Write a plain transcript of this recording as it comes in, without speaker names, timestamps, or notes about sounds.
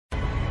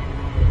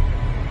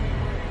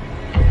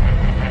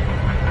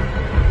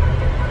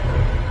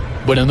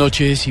Buenas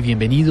noches y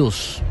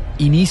bienvenidos.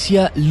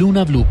 Inicia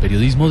Luna Blue,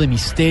 periodismo de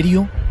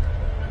misterio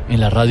en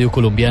la radio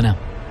colombiana.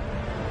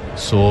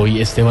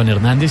 Soy Esteban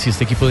Hernández y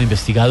este equipo de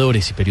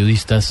investigadores y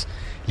periodistas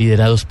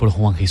liderados por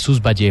Juan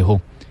Jesús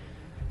Vallejo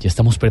ya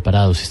estamos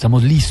preparados,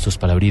 estamos listos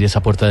para abrir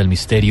esa puerta del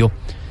misterio,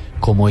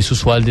 como es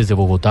usual desde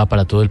Bogotá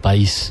para todo el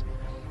país.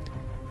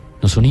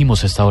 Nos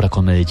unimos a esta hora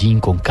con Medellín,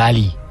 con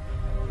Cali,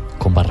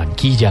 con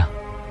Barranquilla,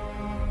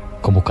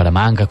 con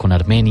Bucaramanga, con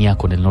Armenia,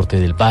 con el norte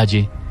del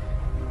Valle,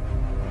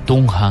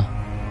 Tunja,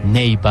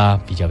 Neiva,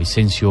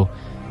 Villavicencio,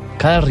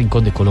 cada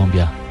rincón de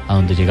Colombia a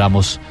donde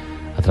llegamos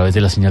a través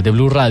de la señal de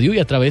Blue Radio y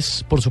a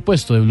través, por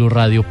supuesto, de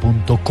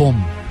bluradio.com.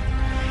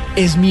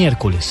 Es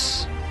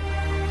miércoles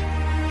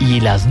y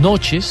las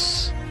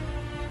noches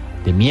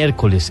de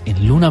miércoles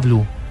en Luna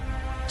Blue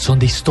son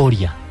de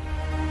historia,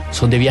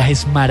 son de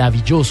viajes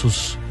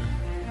maravillosos,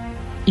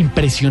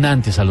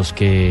 impresionantes a los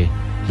que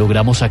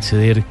logramos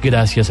acceder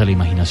gracias a la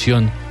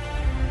imaginación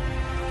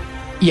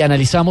y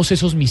analizamos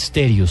esos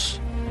misterios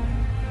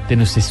de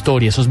nuestra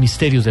historia, esos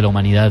misterios de la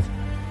humanidad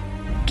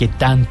que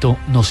tanto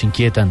nos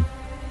inquietan.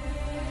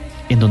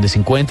 En donde se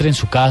encuentre, en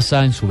su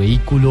casa, en su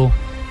vehículo,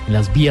 en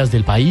las vías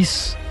del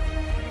país,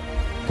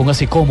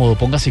 póngase cómodo,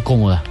 póngase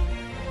cómoda,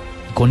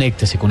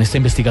 conéctese con esta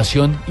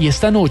investigación y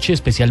esta noche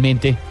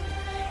especialmente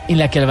en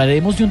la que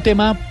hablaremos de un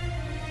tema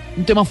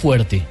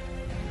fuerte.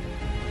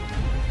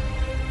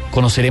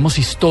 Conoceremos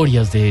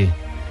historias de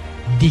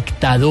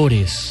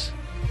dictadores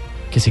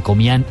que se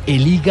comían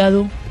el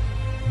hígado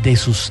de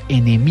sus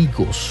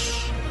enemigos,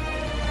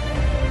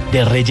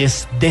 de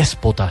reyes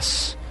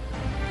déspotas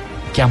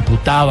que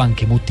amputaban,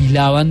 que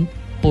mutilaban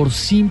por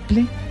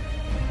simple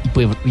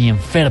y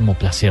enfermo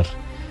placer,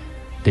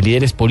 de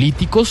líderes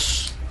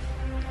políticos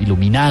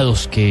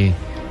iluminados que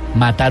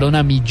mataron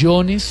a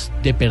millones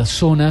de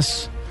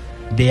personas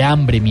de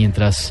hambre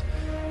mientras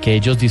que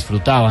ellos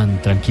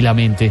disfrutaban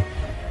tranquilamente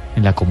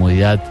en la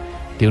comodidad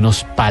de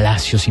unos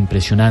palacios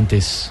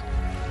impresionantes.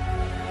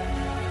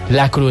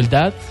 La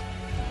crueldad,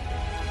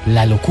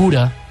 la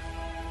locura,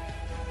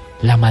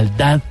 la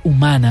maldad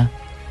humana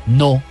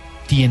no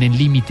tienen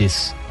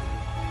límites.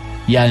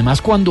 Y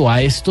además, cuando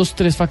a estos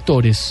tres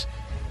factores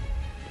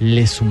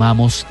le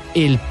sumamos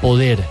el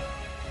poder,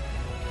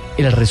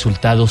 el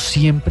resultado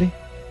siempre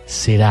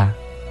será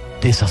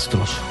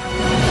desastroso.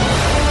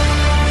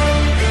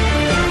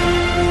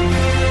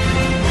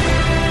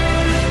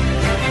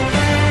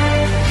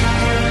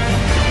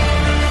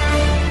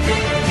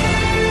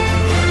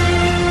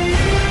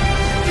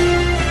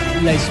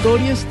 La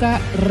historia está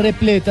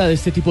repleta de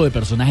este tipo de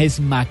personajes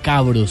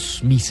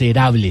macabros,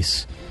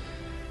 miserables.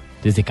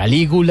 Desde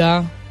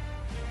Calígula,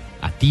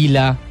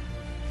 Atila,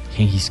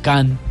 Gengis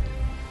Khan,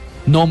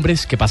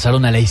 nombres que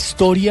pasaron a la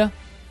historia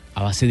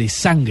a base de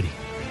sangre,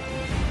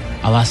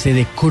 a base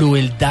de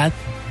crueldad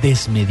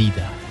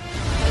desmedida.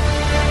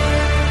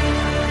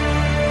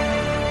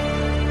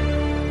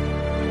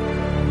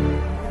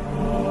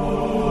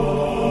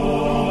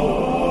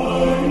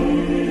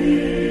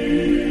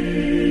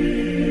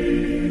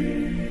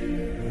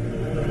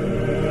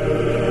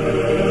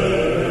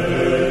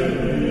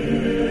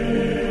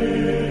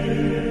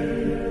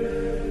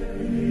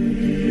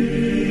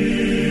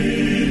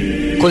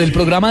 Con el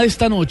programa de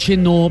esta noche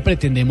no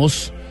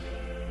pretendemos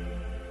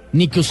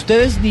ni que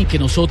ustedes ni que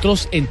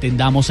nosotros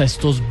entendamos a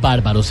estos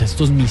bárbaros, a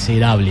estos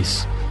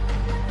miserables,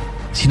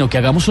 sino que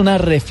hagamos una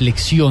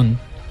reflexión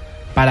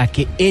para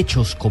que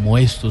hechos como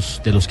estos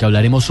de los que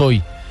hablaremos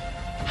hoy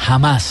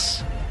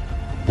jamás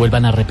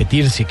vuelvan a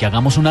repetirse, que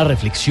hagamos una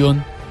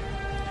reflexión,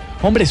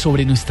 hombre,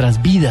 sobre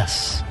nuestras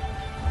vidas,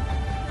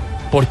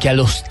 porque a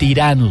los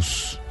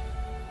tiranos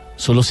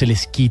solo se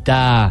les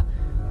quita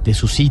de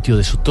su sitio,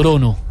 de su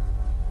trono,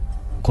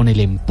 con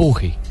el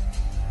empuje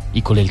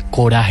y con el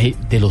coraje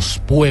de los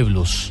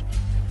pueblos.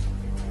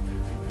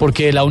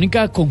 Porque la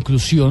única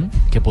conclusión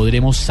que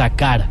podremos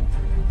sacar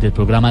del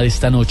programa de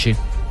esta noche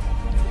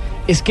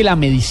es que la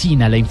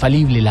medicina, la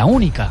infalible, la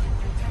única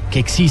que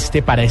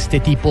existe para este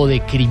tipo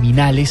de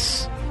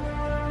criminales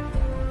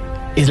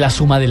es la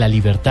suma de la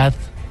libertad,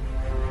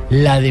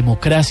 la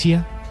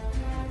democracia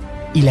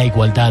y la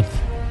igualdad.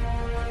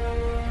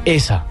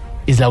 Esa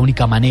es la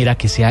única manera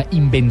que se ha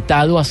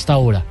inventado hasta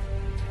ahora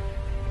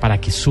para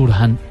que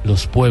surjan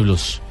los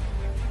pueblos.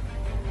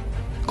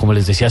 Como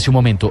les decía hace un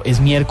momento,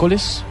 es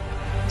miércoles,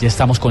 ya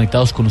estamos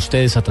conectados con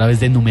ustedes a través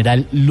del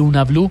numeral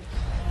Luna Blue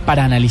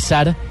para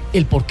analizar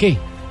el porqué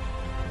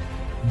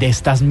de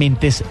estas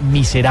mentes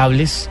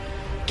miserables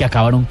que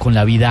acabaron con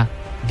la vida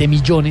de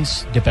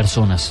millones de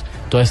personas.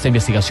 Toda esta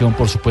investigación,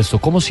 por supuesto,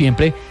 como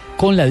siempre,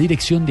 con la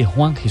dirección de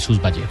Juan Jesús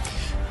Vallejo.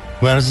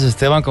 Buenas noches,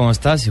 Esteban, ¿cómo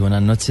estás? Y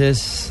buenas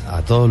noches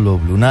a todos los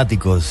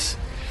lunáticos.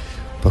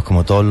 Pues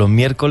como todos los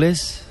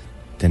miércoles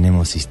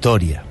tenemos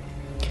historia.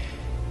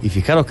 Y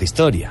fijaros qué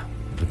historia,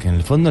 porque en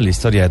el fondo es la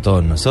historia de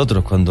todos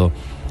nosotros. Cuando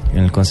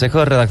en el Consejo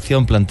de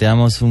Redacción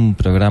planteamos un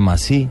programa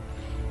así,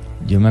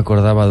 yo me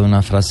acordaba de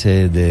una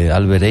frase de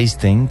Albert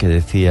Einstein que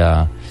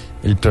decía: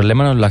 el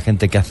problema no es la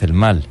gente que hace el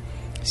mal,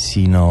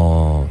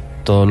 sino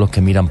todos los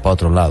que miran para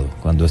otro lado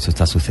cuando esto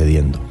está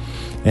sucediendo.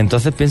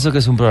 Entonces pienso que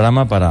es un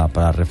programa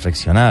para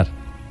reflexionar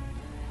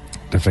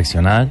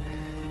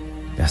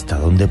hasta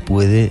dónde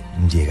puede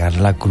llegar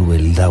la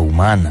crueldad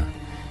humana.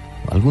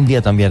 Algún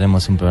día también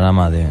haremos un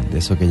programa de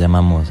eso que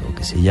llamamos, o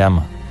que se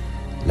llama,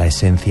 la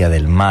esencia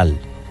del mal.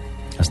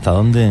 ¿Hasta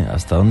dónde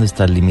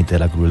está el límite de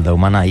la crueldad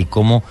humana y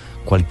cómo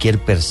cualquier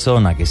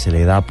persona que se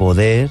le da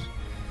poder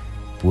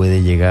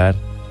puede llegar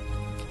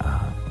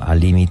a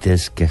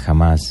límites que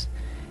jamás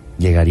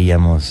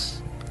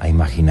llegaríamos a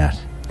imaginar?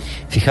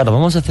 Fijaros,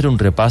 vamos a hacer un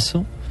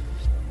repaso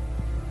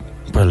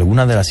por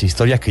algunas de las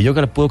historias que yo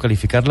puedo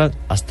calificarlas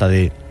hasta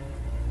de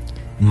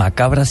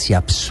macabras y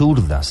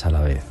absurdas a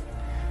la vez.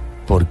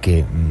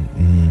 Porque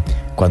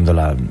cuando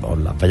os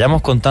las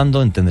vayamos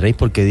contando entenderéis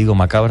por qué digo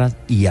macabras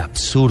y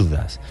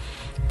absurdas.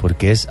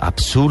 Porque es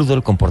absurdo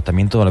el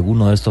comportamiento de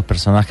algunos de estos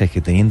personajes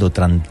que, teniendo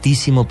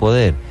tantísimo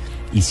poder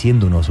y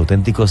siendo unos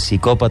auténticos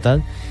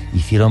psicópatas,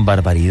 hicieron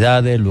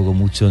barbaridades, luego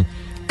muchos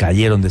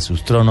cayeron de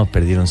sus tronos,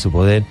 perdieron su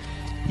poder.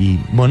 Y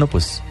bueno,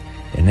 pues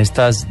en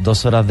estas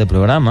 2 horas de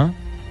programa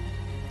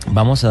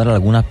vamos a dar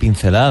algunas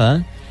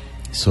pinceladas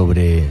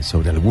sobre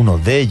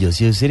algunos de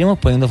ellos, y os iremos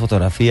poniendo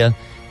fotografías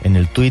en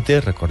el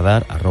Twitter,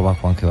 recordar,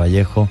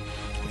 @JuanGVallejo,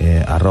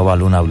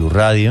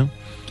 @LunaBluRadio,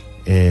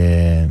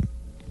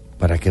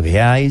 para que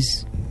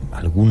veáis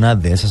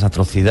algunas de esas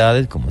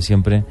atrocidades. Como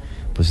siempre,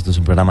 pues esto es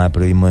un programa de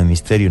periodismo de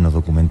misterio y nos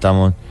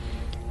documentamos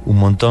un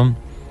montón.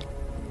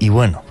 Y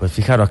bueno, pues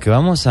fijaros que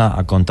vamos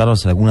a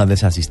contaros algunas de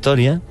esas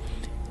historias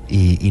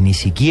y ni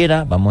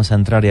siquiera vamos a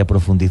entrar y a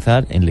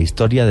profundizar en la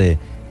historia de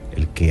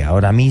el que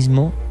ahora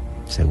mismo,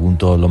 según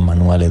todos los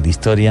manuales de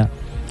historia,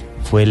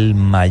 fue el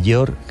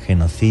mayor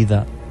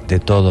genocida de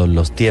todos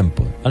los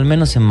tiempos, al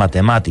menos en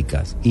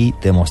matemáticas y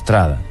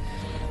demostrada,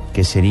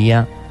 que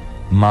sería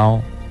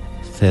Mao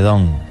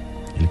Zedong,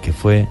 el que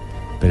fue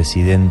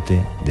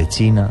presidente de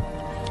China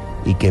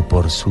y que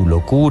por su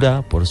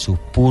locura, por sus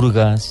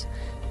purgas,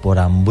 por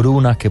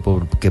hambrunas que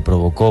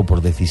provocó,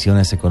 por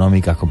decisiones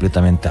económicas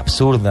completamente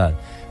absurdas,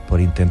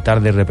 por intentar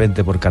de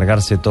repente, por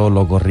cargarse todos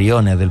los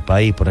gorriones del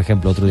país, por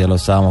ejemplo, otro día lo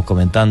estábamos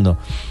comentando,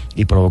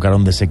 y provocar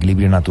un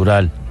desequilibrio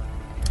natural,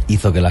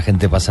 hizo que la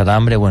gente pasara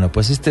hambre. Bueno,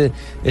 pues este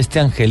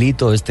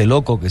angelito, este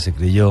loco que se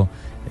creyó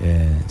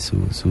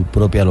su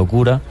propia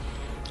locura,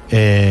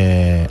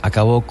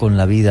 acabó con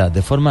la vida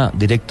de forma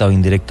directa o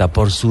indirecta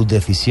por sus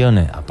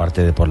decisiones,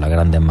 aparte de por las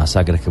grandes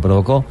masacres que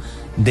provocó,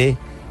 de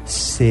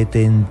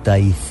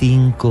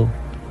 75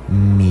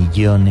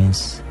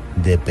 millones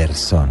de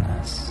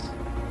personas.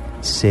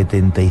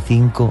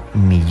 75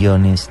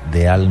 millones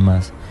de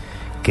almas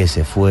que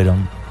se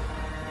fueron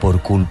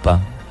por culpa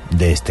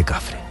de este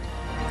cafre.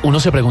 Uno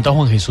se pregunta,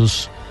 Juan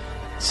Jesús,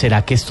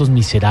 ¿será que estos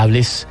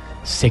miserables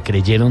se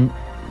creyeron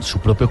su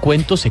propio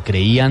cuento? ¿Se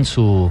creían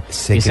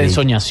esa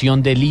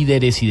ensoñación de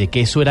líderes y de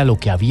que eso era lo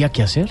que había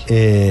que hacer?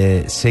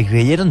 Se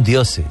creyeron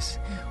dioses.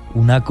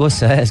 Una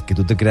cosa es que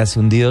tú te creas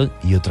un dios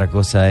y otra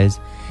cosa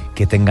es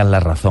que tengas la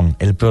razón.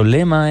 El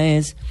problema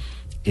es,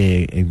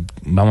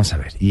 vamos a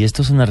ver, y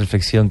esto es una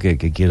reflexión que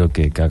quiero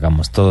que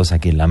hagamos todos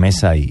aquí en la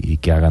mesa y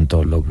que hagan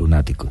todos los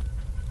lunáticos.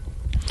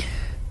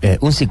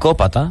 Un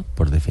psicópata,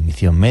 por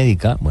definición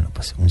médica, bueno,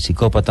 pues un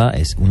psicópata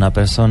es una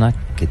persona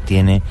que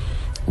tiene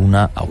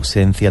una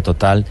ausencia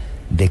total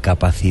de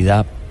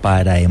capacidad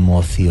para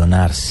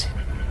emocionarse.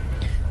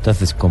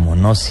 Entonces, como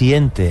no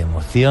siente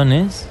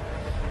emociones,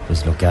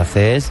 pues lo que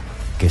hace es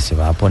que se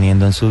va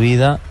poniendo en su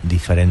vida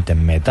diferentes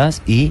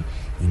metas y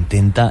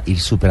intenta ir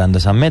superando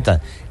esas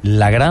metas.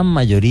 La gran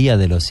mayoría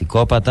de los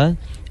psicópatas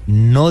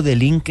no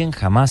delinquen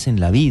jamás en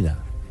la vida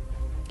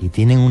y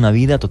tienen una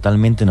vida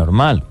totalmente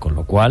normal, con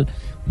lo cual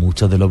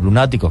muchos de los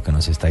lunáticos que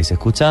nos estáis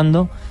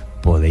escuchando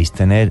podéis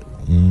tener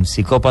un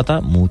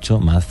psicópata mucho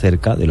más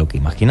cerca de lo que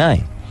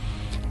imagináis.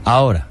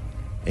 Ahora,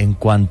 en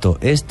cuanto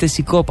este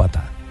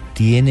psicópata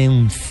tiene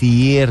un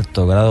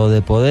cierto grado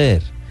de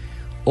poder,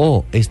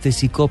 o este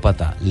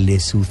psicópata le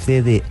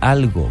sucede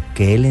algo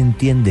que él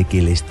entiende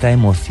que le está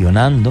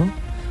emocionando,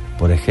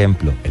 por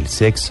ejemplo, el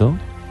sexo,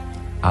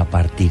 a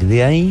partir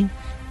de ahí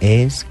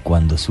es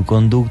cuando su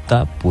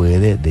conducta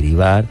puede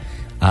derivar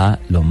a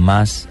los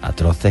más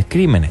atroces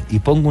crímenes. Y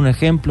pongo un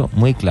ejemplo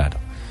muy claro: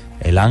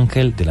 el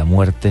ángel de la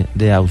muerte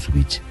de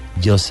Auschwitz,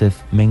 Joseph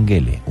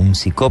Mengele, un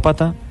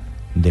psicópata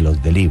de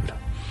los de libro.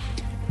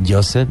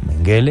 Joseph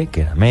Mengele,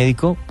 que era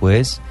médico,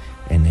 pues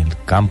en el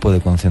campo de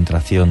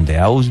concentración de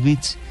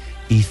Auschwitz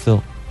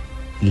hizo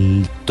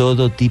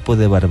todo tipo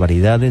de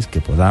barbaridades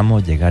que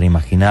podamos llegar a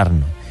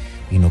imaginarnos.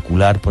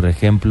 Inocular, por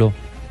ejemplo,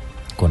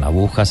 con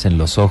agujas en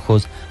los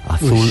ojos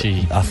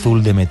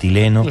azul de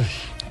metileno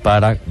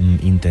para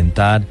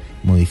intentar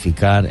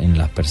modificar en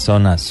las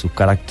personas sus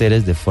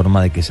caracteres de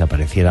forma de que se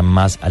parecieran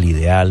más al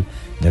ideal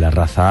de la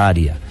raza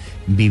aria.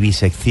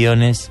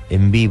 Vivisecciones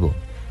en vivo,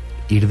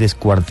 ir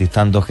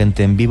descuartizando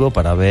gente en vivo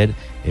para ver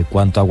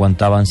cuánto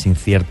aguantaban sin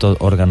ciertos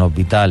órganos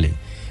vitales.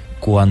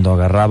 Cuando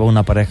agarraba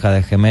una pareja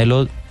de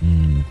gemelos,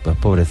 pues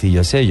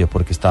pobrecillos ellos,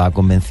 porque estaba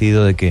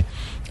convencido de que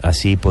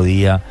así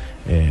podía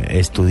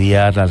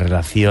estudiar la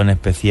relación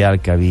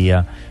especial que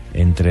había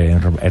entre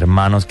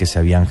hermanos que se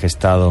habían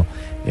gestado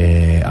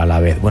a la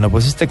vez. Bueno,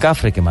 pues este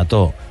cafre que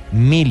mató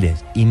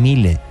miles y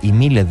miles y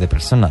miles de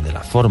personas de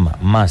la forma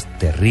más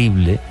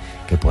terrible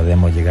que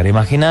podemos llegar a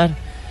imaginar,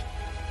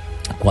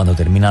 cuando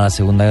termina la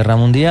Segunda Guerra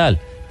Mundial,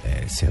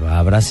 se va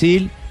a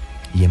Brasil,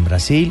 y en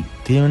Brasil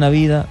tiene una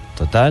vida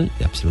total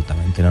y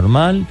absolutamente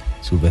normal.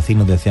 Sus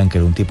vecinos decían que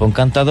era un tipo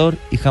encantador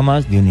y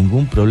jamás dio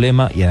ningún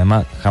problema, y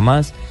además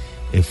jamás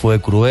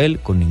fue cruel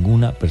con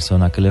ninguna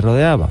persona que le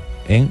rodeaba,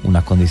 en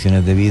unas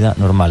condiciones de vida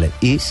normales,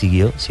 y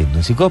siguió siendo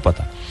un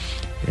psicópata.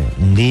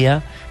 Un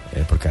día,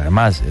 porque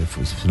además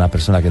es una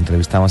persona que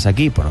entrevistamos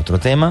aquí por otro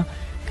tema,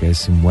 que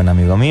es un buen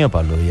amigo mío,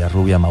 Pablo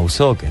Villarrubia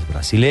Mausó, que es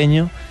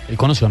brasileño. Él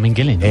conoció a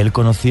Mengele, ¿no? Él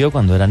conoció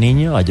cuando era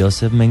niño a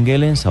Joseph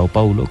Mengele en Sao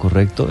Paulo,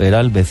 correcto. Era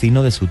el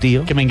vecino de su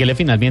tío. Que Mengele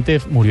finalmente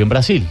murió en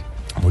Brasil.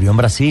 Murió en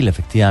Brasil,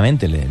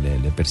 efectivamente. Le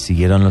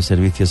persiguieron los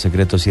servicios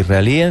secretos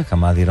israelíes,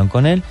 jamás dieron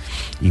con él.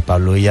 Y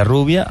Pablo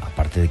Villarrubia,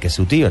 aparte de que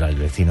su tío era el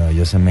vecino de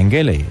Joseph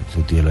Mengele, y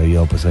su tío lo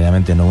vio, pues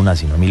obviamente no una,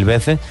 sino 1000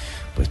 veces,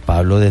 pues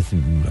Pablo,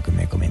 lo que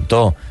me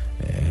comentó,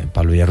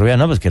 Pablo Villarrubia,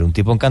 ¿no? Pues que era un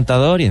tipo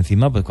encantador, y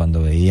encima, pues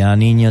cuando veía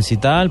niños y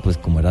tal, pues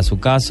como era su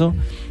caso,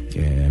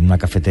 en una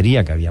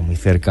cafetería que había muy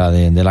cerca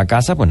de la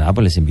casa, pues nada,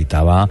 pues les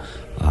invitaba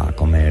a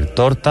comer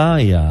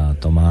torta y a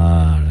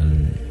tomar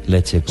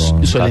leche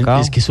con cacao.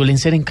 Es que suelen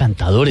ser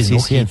encantadores, sí, ¿no?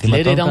 Sí,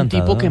 Hitler era un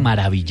tipo que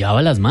maravillaba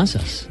a las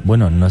masas.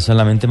 Bueno, no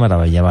solamente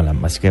maravillaba a las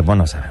masas, que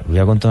bueno, o sea, voy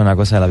a contar una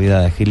cosa de la vida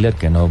de Hitler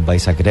que no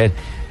vais a creer.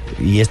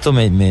 Y esto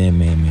me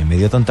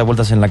dio tantas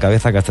vueltas en la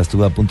cabeza que hasta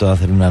estuve a punto de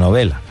hacer una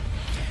novela.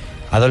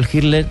 Adolf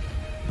Hitler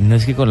no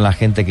es que con la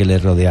gente que le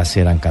rodease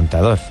era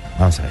encantador.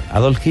 Vamos a ver,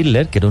 Adolf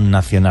Hitler, que era un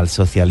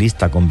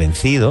nacionalsocialista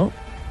convencido,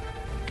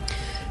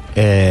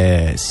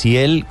 si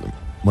él,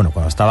 bueno,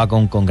 cuando estaba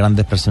con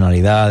grandes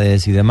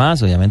personalidades y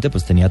demás, obviamente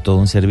pues tenía todo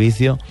un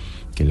servicio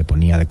que le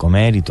ponía de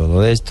comer y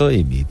todo esto,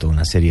 y toda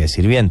una serie de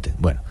sirvientes.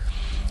 Bueno,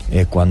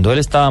 cuando él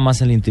estaba más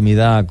en la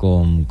intimidad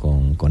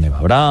con Eva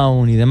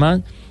Braun y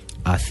demás,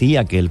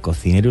 hacía que el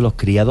cocinero y los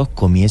criados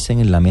comiesen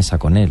en la mesa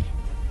con él,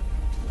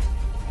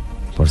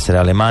 por ser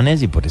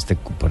alemanes y por este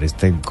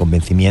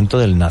convencimiento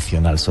del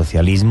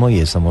nacionalsocialismo,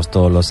 y somos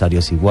todos los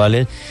arios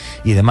iguales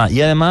y demás.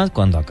 Y además,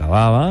 cuando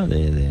acababa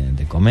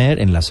de comer,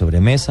 en la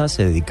sobremesa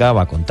se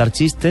dedicaba a contar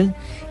chistes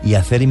y a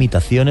hacer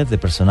imitaciones de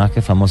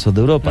personajes famosos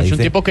de Europa. Es un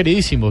tipo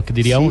queridísimo, que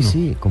diría uno.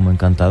 Sí, como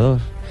encantador.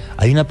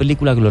 Hay una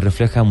película que lo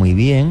refleja muy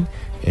bien,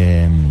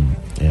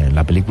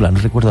 la película, no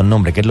recuerdo el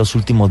nombre, que es Los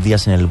últimos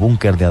días en el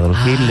búnker de Adolf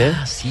Hitler.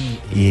 Sí.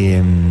 Y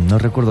no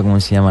recuerdo cómo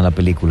se llama la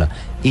película.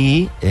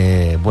 Y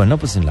bueno,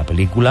 pues en la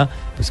película,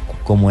 pues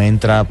cómo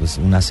entra pues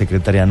una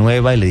secretaria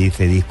nueva y le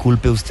dice: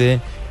 disculpe usted,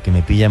 que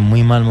me pilla en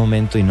muy mal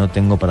momento y no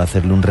tengo para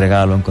hacerle un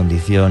regalo en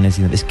condiciones.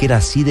 Y es que era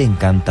así de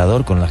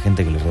encantador con la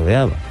gente que le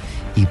rodeaba,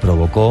 y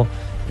provocó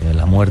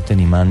la muerte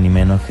ni más ni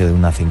menos que de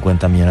unas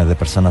 50 millones de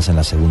personas en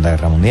la Segunda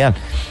Guerra Mundial.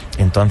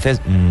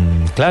 Entonces,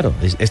 claro,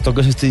 esto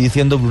que os estoy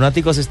diciendo,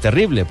 lunáticos, es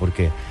terrible,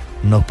 porque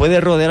 ¿nos puede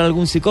rodear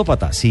algún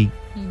psicópata? Sí.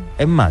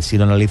 Es más, si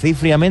lo analicéis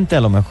fríamente,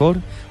 a lo mejor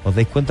os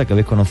dais cuenta que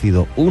habéis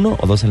conocido uno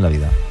o dos en la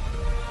vida.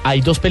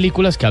 Hay dos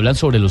películas que hablan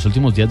sobre los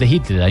últimos días de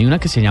Hitler. Hay una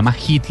que se llama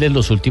Hitler,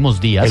 los últimos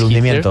días. El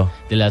hundimiento.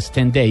 Hitler, de las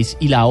 10 Days.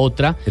 Y la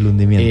otra... El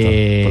hundimiento.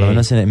 Por lo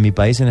menos en mi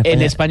país, en España.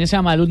 En España se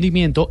llama El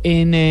hundimiento.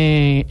 En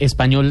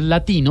español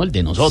latino, el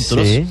de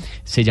nosotros, sí,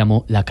 se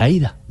llamó La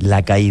caída.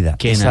 La caída.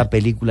 Esa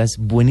película es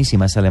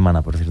buenísima, es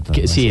alemana, por cierto.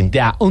 Sí,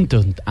 Der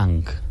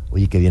Untergang.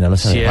 Oye, que bien a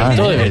los alemanes.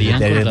 Cierto,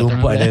 deberían eres de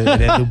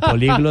un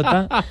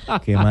políglota,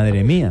 que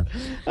madre mía.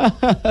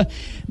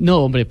 No,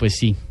 hombre, pues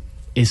sí.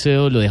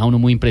 Eso lo deja uno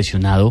muy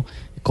impresionado,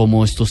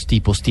 cómo estos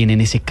tipos tienen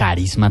ese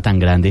carisma tan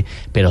grande,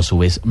 pero a su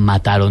vez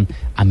mataron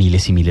a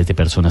miles y miles de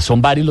personas. Son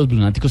varios los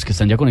lunáticos que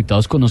están ya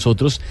conectados con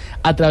nosotros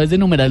a través de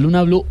Numeral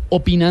Luna Blue,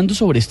 opinando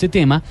sobre este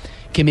tema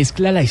que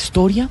mezcla la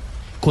historia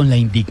con la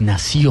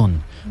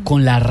indignación,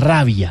 con la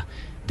rabia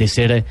de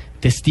ser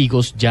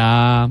testigos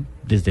ya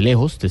desde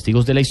lejos,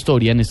 testigos de la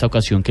historia, en esta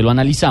ocasión que lo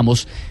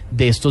analizamos,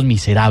 de estos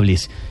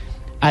miserables.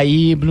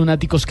 Hay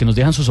lunáticos que nos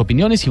dejan sus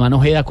opiniones. Iván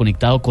Ojeda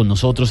conectado con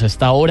nosotros a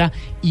esta hora.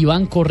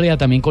 Iván Correa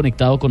también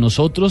conectado con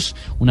nosotros.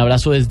 Un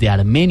abrazo desde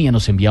Armenia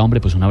nos envía,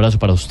 hombre, pues un abrazo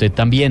para usted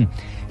también.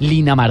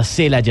 Lina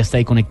Marcela ya está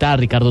ahí conectada.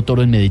 Ricardo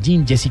Toro en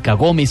Medellín. Jessica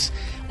Gómez.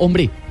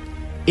 Hombre,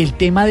 el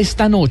tema de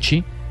esta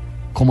noche,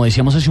 como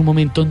decíamos hace un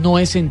momento, no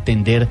es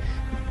entender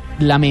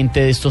la mente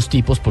de estos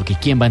tipos, porque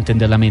 ¿quién va a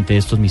entender la mente de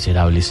estos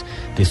miserables,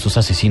 de estos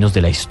asesinos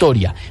de la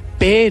historia?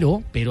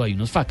 Pero hay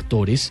unos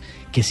factores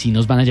que sí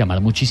nos van a llamar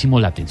muchísimo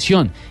la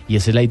atención, y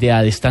esa es la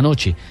idea de esta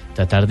noche,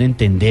 tratar de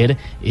entender,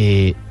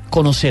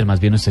 conocer más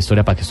bien nuestra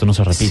historia para que esto no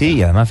se repita. Sí,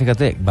 y además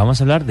fíjate, vamos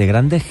a hablar de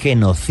grandes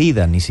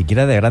genocidas, ni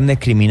siquiera de grandes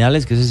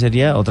criminales, que eso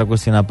sería otra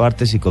cuestión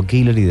aparte,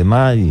 psico-killer y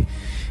demás,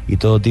 y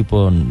todo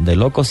tipo de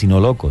locos y no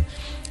locos,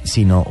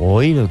 sino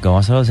hoy lo que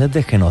vamos a hablar es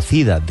de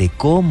genocida, de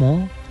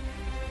cómo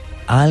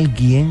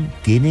alguien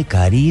tiene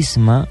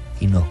carisma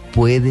y nos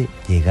puede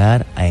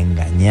llegar a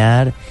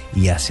engañar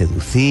y a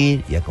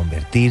seducir y a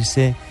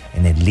convertirse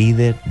en el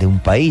líder de un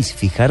país.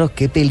 Fijaros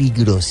qué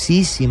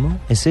peligrosísimo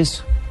es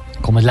eso.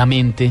 Cómo es la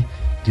mente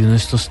de uno de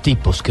estos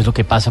tipos? ¿Qué es lo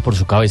que pasa por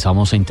su cabeza?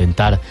 Vamos a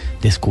intentar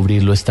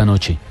descubrirlo esta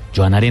noche.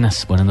 Joana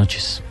Arenas, buenas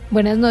noches.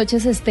 Buenas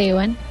noches,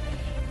 Esteban.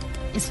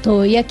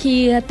 Estoy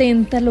aquí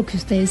atenta a lo que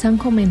ustedes han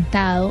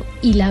comentado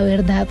y la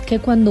verdad que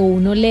cuando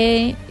uno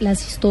lee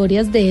las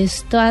historias de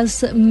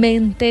estas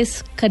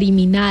mentes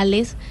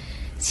criminales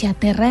se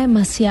aterra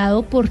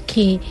demasiado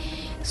porque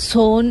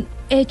son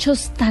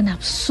hechos tan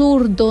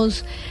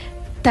absurdos,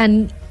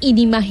 tan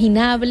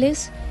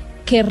inimaginables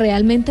que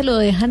realmente lo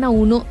dejan a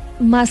uno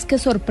más que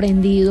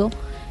sorprendido,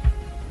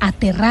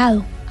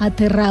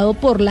 aterrado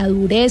por la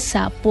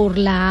dureza, por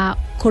la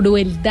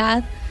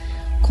crueldad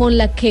con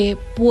la que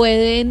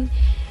pueden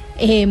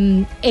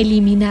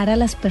eliminar a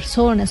las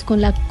personas,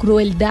 con la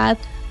crueldad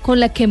con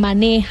la que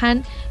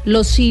manejan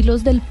los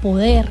hilos del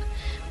poder,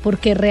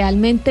 porque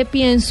realmente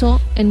pienso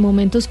en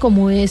momentos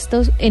como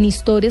estos, en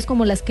historias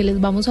como las que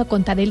les vamos a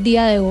contar el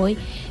día de hoy,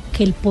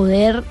 que el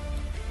poder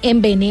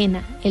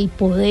envenena, el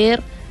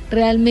poder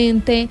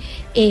realmente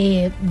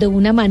de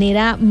una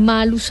manera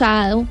mal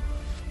usado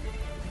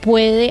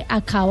puede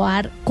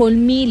acabar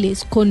con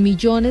miles, con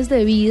millones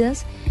de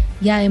vidas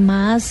y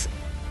además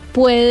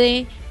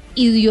puede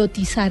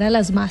idiotizar a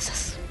las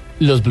masas.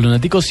 Los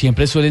blunáticos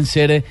siempre suelen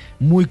ser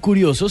muy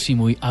curiosos y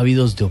muy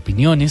ávidos de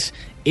opiniones.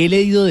 He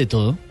leído de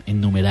todo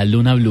en numeral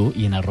Luna Blue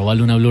y en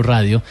 @Luna Blue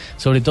Radio,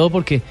 sobre todo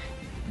porque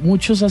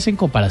muchos hacen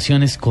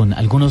comparaciones con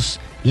algunos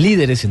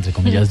líderes, entre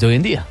comillas, de hoy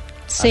en día.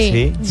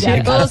 Sí, ¿Ah, sí?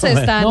 ya todos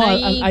están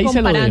ahí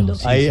comparando.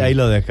 Ahí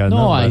lo dejan.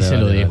 No, ahí se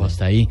lo dejo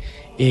hasta ahí.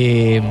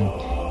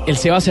 El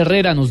Sebas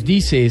Herrera nos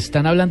dice,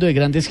 están hablando de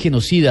grandes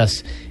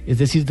genocidas, es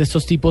decir, de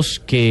estos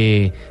tipos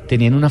que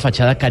tenían una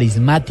fachada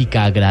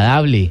carismática,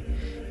 agradable,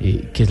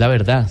 que es la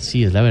verdad,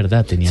 sí, es la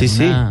verdad.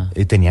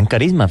 Tenían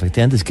carisma,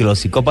 efectivamente. Es que los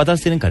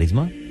psicópatas tienen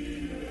carisma.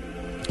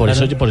 Por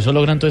eso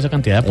logran toda esa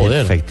cantidad de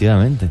poder.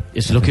 Efectivamente.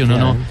 Eso es lo que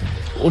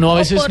uno a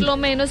veces... O por lo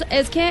menos,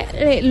 es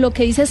que lo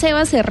que dice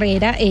Sebas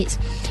Herrera es,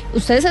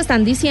 ustedes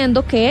están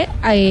diciendo que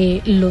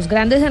los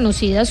grandes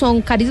genocidas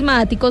son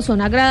carismáticos,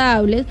 son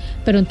agradables,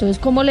 pero entonces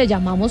 ¿cómo le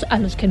llamamos a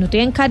los que no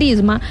tienen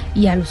carisma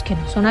y a los que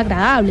no son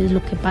agradables?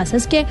 Lo que pasa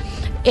es que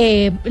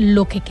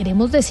lo que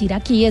queremos decir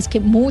aquí es que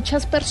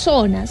muchas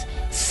personas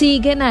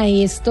siguen a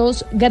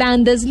estos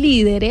grandes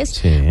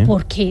líderes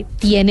porque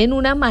tienen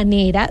una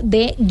manera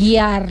de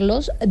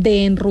guiarlos,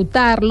 de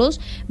enrutarlos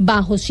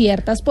bajo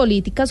ciertas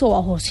políticas o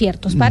bajo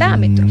ciertos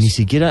parámetros. Ni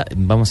siquiera,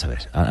 vamos a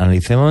ver,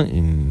 analicemos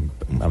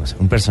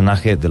un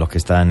personaje de los que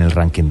está en el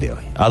ranking de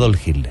hoy,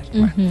 Adolf Hitler.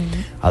 Bueno,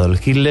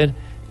 Adolf Hitler,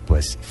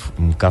 pues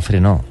un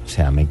cafre no, o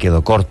sea, me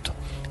quedo corto.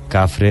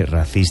 Cafre,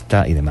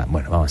 racista y demás.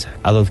 Bueno, vamos a ver.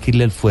 Adolf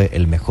Hitler fue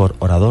el mejor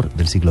orador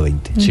del siglo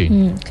XX. Sí.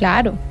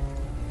 Claro,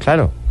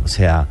 o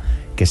sea,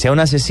 que sea un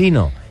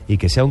asesino y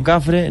que sea un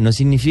cafre no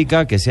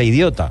significa que sea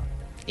idiota.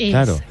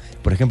 Claro,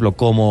 por ejemplo,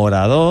 como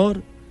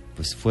orador,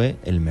 pues fue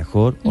el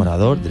mejor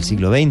orador del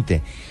siglo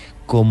XX.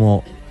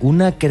 Como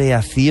una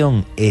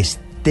creación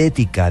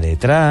estética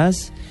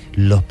detrás,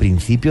 los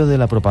principios de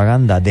la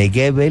propaganda de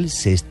Goebbels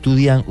se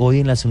estudian hoy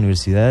en las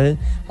universidades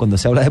cuando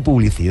se habla de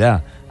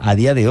publicidad, a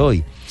día de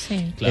hoy.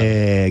 Sí. Claro.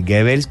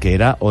 Goebbels, que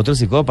era otro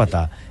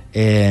psicópata.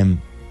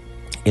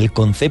 El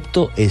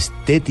concepto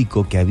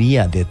estético que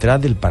había detrás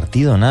del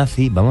partido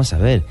nazi, vamos a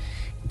ver,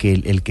 que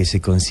el que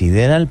se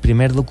considera el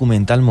primer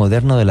documental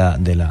moderno de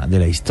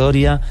la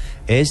historia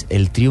es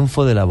El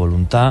triunfo de la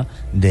voluntad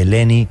de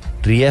Leni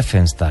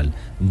Riefenstahl,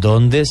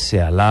 donde se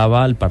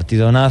alaba al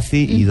partido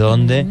nazi y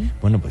donde,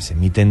 bueno, pues se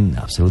emiten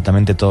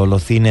absolutamente todos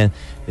los cines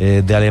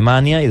de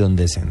Alemania y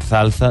donde se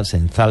ensalza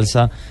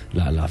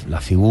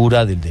la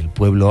figura del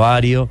pueblo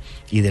ario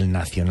y del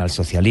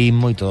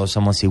nacionalsocialismo y todos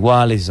somos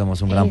iguales y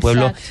somos un gran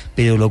pueblo,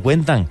 pero lo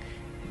cuentan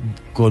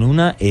con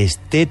una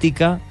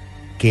estética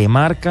que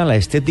marca la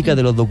estética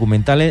de los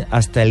documentales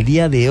hasta el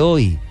día de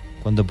hoy,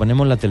 cuando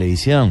ponemos la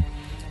televisión.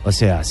 O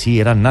sea, sí,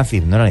 eran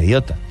nazis, no eran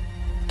idiotas.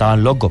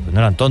 Estaban locos, pero no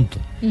eran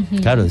tontos.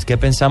 Claro, es que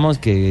pensamos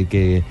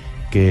que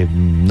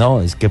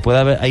no, es que puede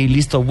haber, hay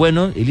listos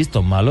buenos y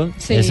listos malos.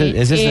 Sí,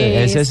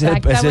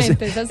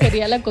 exactamente, esa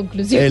sería la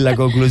conclusión. La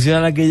conclusión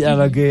a la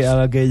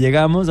que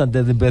llegamos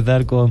antes de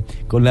empezar con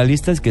la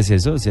lista es que es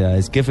eso, o sea,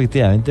 es que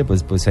efectivamente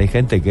pues hay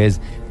gente que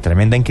es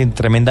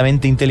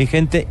tremendamente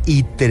inteligente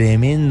y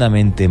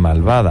tremendamente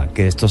malvada,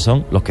 que estos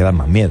son los que dan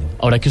más miedo.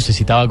 Ahora que usted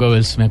citaba a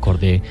Goebbels, me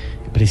acordé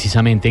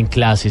precisamente en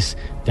clases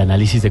de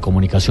análisis de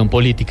comunicación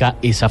política,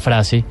 esa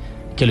frase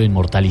que lo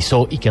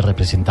inmortalizó y que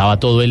representaba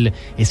todo el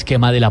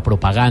esquema de la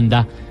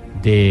propaganda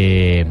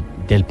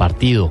del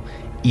partido,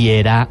 y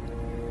era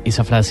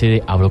esa frase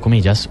de, abro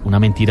comillas, una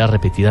mentira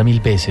repetida 1000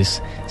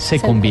 veces se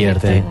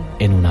convierte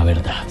en una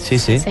verdad. Sí,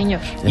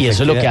 señor. Y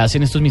eso es lo que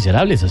hacen estos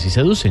miserables, así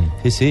seducen.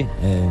 Sí,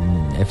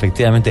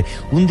 efectivamente.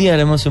 Un día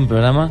haremos un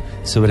programa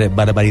sobre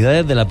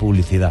barbaridades de la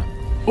publicidad.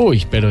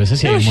 Uy, pero ese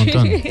sí hay un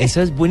montón.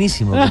 Eso es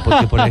buenísimo,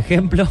 porque por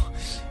ejemplo,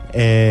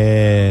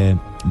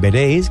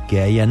 veréis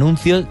que hay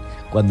anuncios.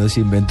 Cuando se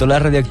inventó la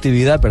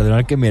radioactividad,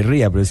 perdonad que me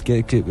ría, pero es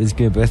que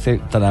me parece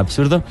tan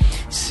absurdo,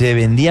 se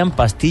vendían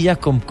pastillas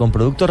con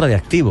productos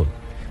radiactivos.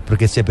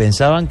 porque se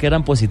pensaban que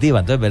eran positivas.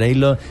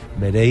 Entonces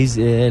veréis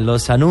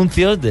los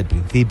anuncios de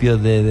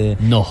principios de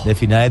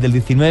finales del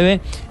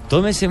 19.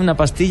 Tómese una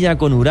pastilla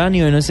con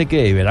uranio y no sé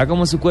qué, y verá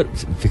cómo su cuerpo...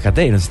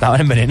 Fíjate, nos estaban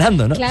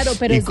envenenando, ¿no? Claro,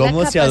 pero y es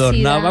cómo se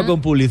adornaba con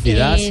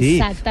publicidad, sí.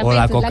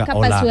 Exactamente, la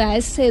capacidad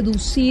de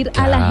seducir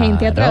a la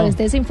gente a través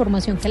de esa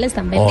información que le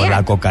están vendiendo. O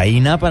la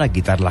cocaína para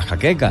quitar la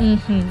jaqueca.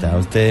 Está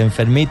usted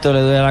enfermito, le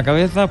duele la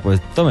cabeza,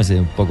 pues tómese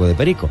un poco de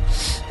perico.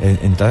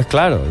 Entonces,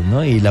 claro,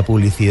 ¿no? Y la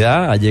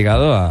publicidad ha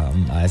llegado a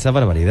esas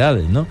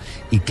barbaridades, ¿no?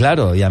 Y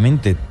claro,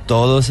 obviamente,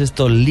 todos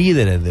estos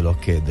líderes de los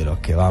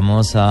que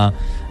vamos a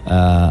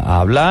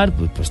hablar,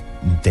 pues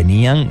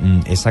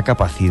tenían esa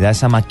capacidad,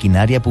 esa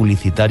maquinaria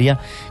publicitaria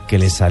que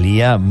les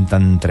salía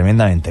tan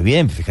tremendamente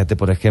bien. Fíjate,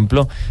 por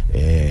ejemplo,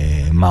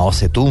 Mao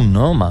Zedong,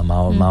 ¿no?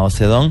 Mao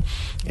Zedong,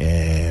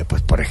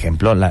 pues por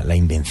ejemplo, la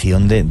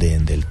invención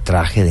del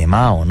traje de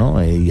Mao,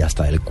 ¿no? Y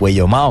hasta el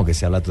cuello Mao, que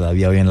se habla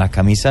todavía hoy en las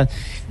camisas,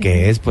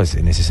 que es, pues,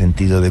 en ese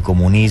sentido de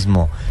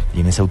comunismo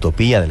y en esa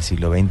utopía del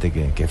siglo XX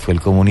que fue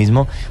el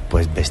comunismo,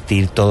 pues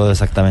vestir todos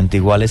exactamente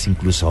iguales,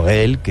 incluso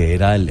él, que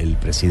era el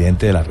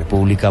presidente de la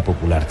República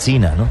Popular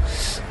China, ¿no?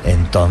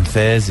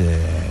 Entonces,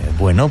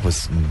 bueno,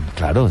 pues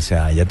claro, o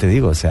sea, ya te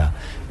digo, o sea,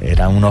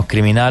 eran unos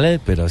criminales,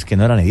 pero es que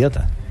no eran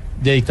idiotas.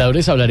 De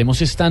dictadores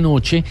hablaremos esta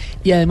noche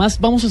y además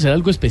vamos a hacer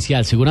algo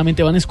especial.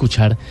 Seguramente van a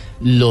escuchar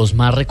los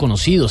más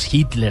reconocidos,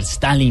 Hitler,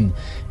 Stalin,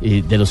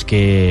 de los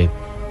que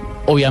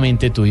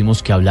obviamente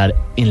tuvimos que hablar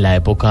en la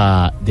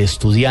época de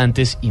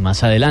estudiantes y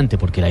más adelante,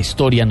 porque la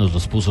historia nos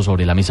los puso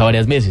sobre la mesa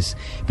varias veces.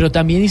 Pero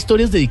también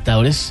historias de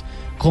dictadores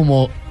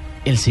como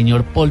el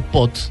señor Pol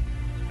Pot,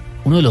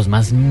 uno de los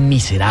más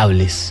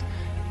miserables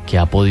que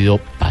ha podido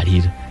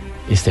parir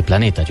este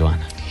planeta,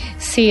 Joana.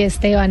 Sí,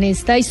 Esteban,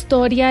 esta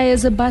historia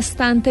es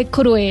bastante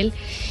cruel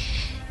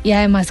y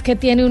además que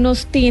tiene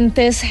unos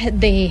tintes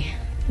de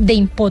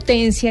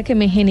impotencia que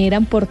me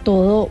generan por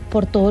todo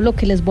lo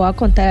que les voy a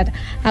contar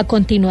a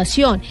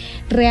continuación.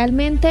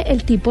 Realmente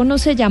el tipo no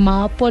se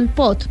llamaba Pol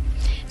Pot,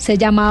 se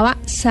llamaba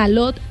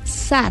Salot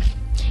Sar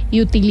y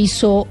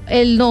utilizó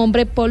el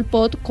nombre Pol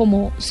Pot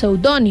como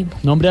seudónimo.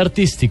 Nombre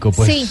artístico,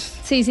 pues.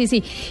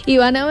 Sí. Y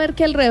van a ver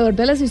que alrededor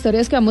de las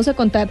historias que vamos a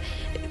contar,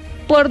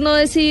 por no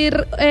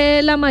decir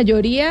la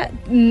mayoría,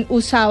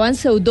 usaban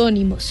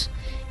seudónimos.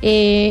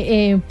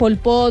 Pol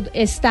Pot,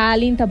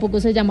 Stalin, tampoco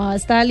se llamaba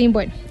Stalin,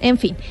 bueno, en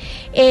fin.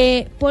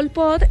 Pol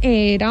Pot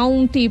era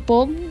un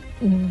tipo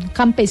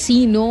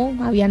campesino,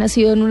 había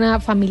nacido en una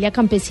familia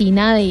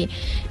campesina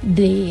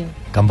de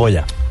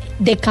Camboya.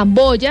 De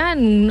Camboya,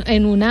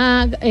 en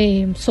una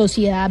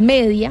sociedad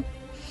media.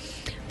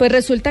 Pues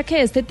resulta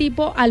que este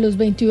tipo a los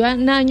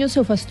 21 años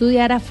se fue a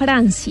estudiar a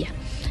Francia.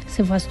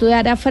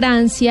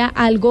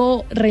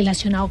 Algo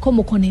relacionado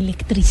como con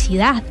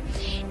electricidad.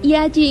 Y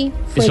allí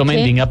fue Eso me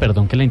indigna,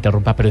 perdón que la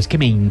interrumpa, pero es que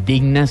me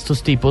indigna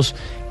estos tipos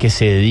que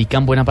se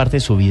dedican buena parte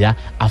de su vida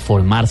a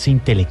formarse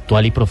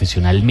intelectual y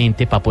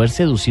profesionalmente para poder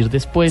seducir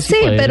después. Sí,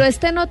 pero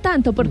este no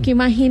tanto, porque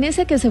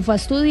imagínese que se fue a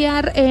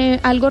estudiar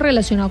algo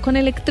relacionado con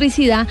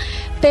electricidad,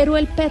 pero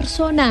el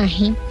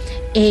personaje...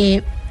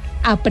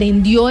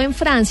 aprendió en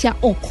Francia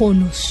o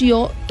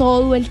conoció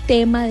todo el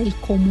tema del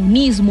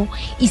comunismo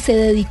y se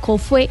dedicó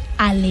fue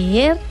a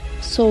leer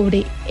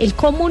sobre el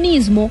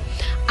comunismo,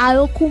 a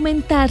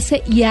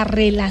documentarse y a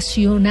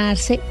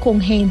relacionarse con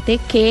gente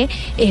que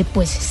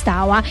pues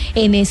estaba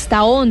en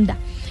esta onda.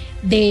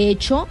 De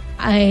hecho,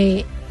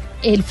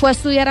 él fue a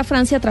estudiar a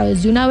Francia a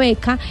través de una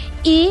beca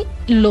y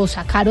lo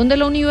sacaron de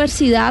la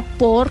universidad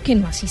porque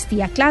no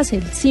asistía a clase.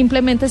 Él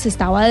simplemente se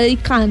estaba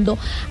dedicando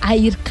a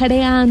ir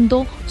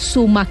creando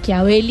su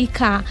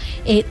maquiavélica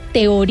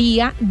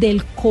teoría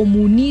del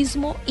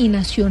comunismo y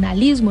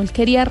nacionalismo. Él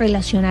quería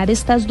relacionar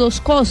estas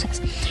dos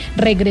cosas.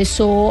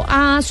 Regresó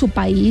a su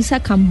país,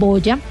 a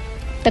Camboya,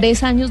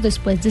 3 años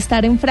después de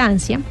estar en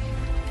Francia,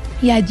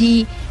 y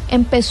allí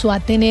empezó a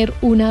tener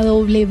una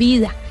doble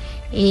vida.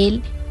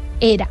 Él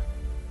era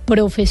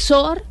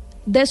profesor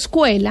de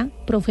escuela,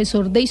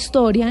 profesor de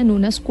historia en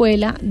una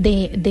escuela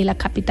de la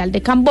capital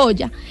de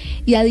Camboya,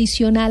 y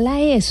adicional a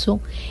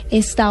eso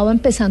estaba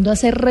empezando a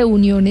hacer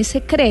reuniones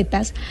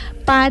secretas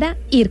para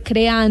ir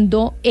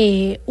creando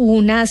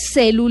unas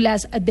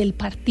células del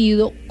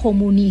Partido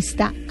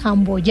Comunista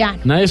Camboyano.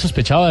 Nadie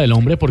sospechaba del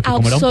hombre porque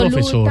como era un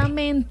profesor.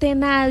 Absolutamente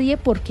nadie,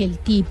 porque el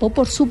tipo,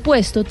 por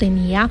supuesto,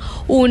 tenía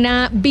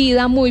una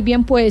vida muy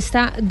bien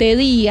puesta. De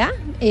día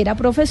era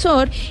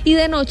profesor y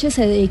de noche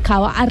se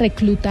dedicaba a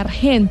reclutar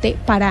gente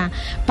para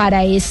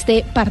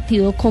este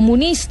Partido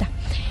Comunista.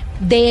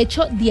 De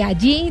hecho, de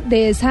allí,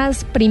 de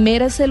esas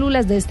primeras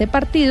células de este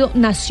partido,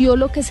 nació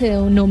lo que se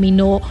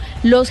denominó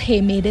los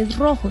Gemeres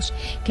Rojos,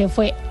 que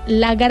fue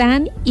la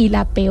gran y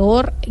la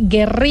peor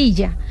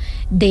guerrilla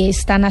de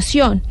esta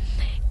nación.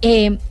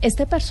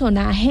 Este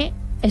personaje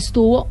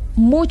estuvo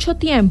mucho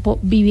tiempo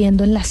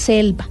viviendo en la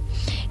selva,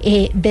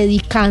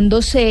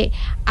 dedicándose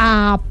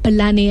a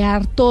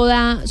planear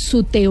toda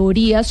su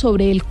teoría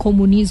sobre el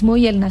comunismo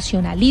y el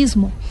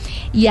nacionalismo,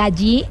 y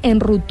allí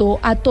enrutó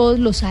a todos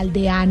los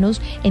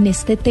aldeanos en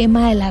este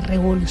tema de la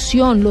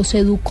revolución. Los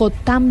educó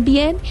tan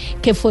bien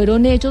que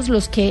fueron ellos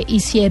los que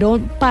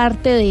hicieron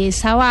parte de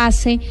esa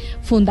base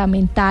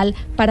fundamental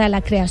para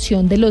la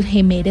creación de los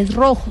Jemeres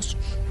Rojos.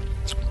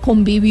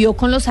 Convivió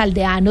con los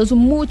aldeanos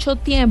mucho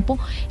tiempo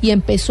y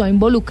empezó a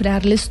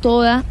involucrarles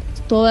toda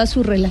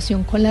su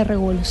relación con la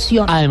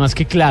revolución. Además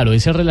que claro,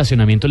 ese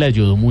relacionamiento le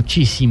ayudó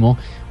muchísimo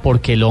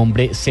porque el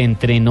hombre se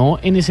entrenó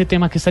en ese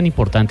tema que es tan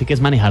importante, que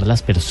es manejar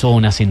las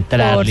personas,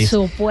 centrarles,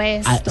 por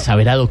supuesto,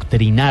 saber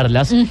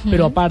adoctrinarlas,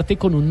 pero aparte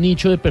con un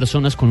nicho de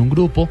personas, con un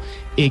grupo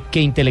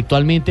que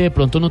intelectualmente de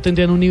pronto no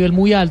tendrían un nivel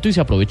muy alto y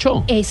se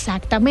aprovechó.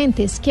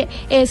 Exactamente, es que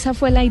esa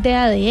fue la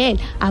idea de él.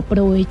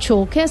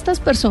 Aprovechó que estas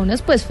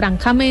personas pues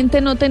francamente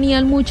no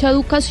tenían mucha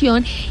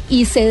educación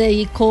y se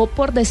dedicó,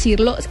 por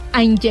decirlo,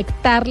 a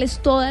inyectarles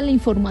toda la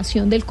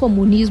información del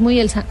comunismo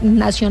y el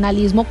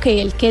nacionalismo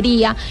que él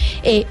quería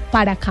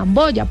para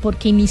Camboya,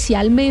 porque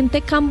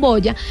inicialmente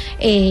Camboya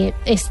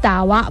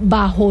estaba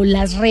bajo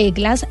las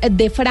reglas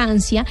de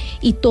Francia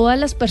y todas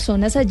las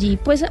personas allí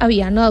pues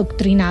habían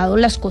adoctrinado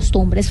las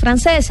costumbres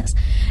francesas.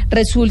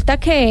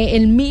 Resulta que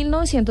en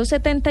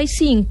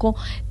 1975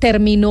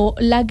 terminó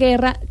la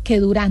guerra que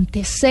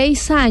durante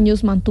 6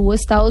 años mantuvo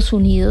Estados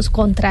Unidos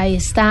contra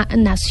esta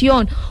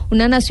nación,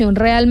 una nación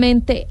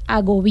realmente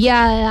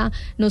agobiada,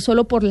 no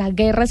solo por la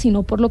guerra,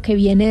 sino por lo que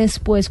viene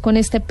después con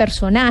este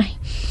personaje.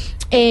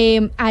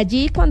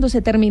 Allí, cuando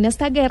se termina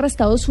esta guerra,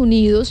 Estados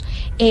Unidos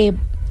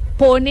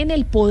pone en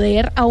el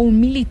poder a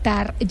un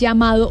militar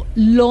llamado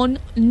Lon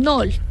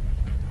Nol,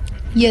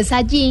 y es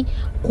allí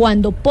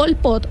cuando Pol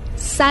Pot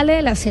sale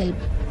de la selva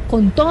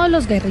con todos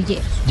los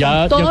guerrilleros,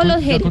 ya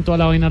con toda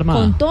la vaina armada,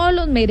 con todos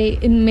los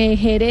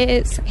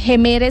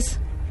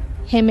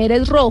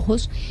Jemeres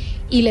Rojos,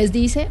 y les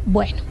dice: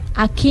 bueno,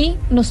 aquí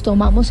nos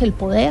tomamos el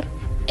poder,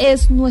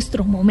 es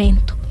nuestro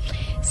momento.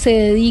 Se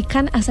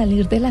dedican a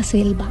salir de la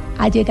selva,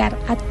 a llegar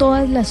a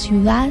todas las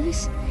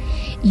ciudades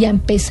y a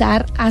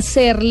empezar a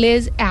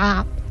hacerles,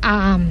 a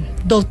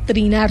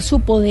doctrinar su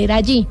poder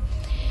allí.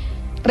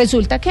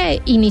 Resulta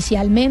que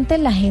inicialmente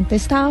la gente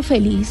estaba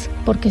feliz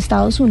porque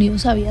Estados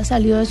Unidos había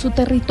salido de su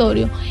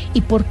territorio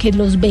y porque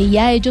los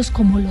veía a ellos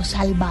como los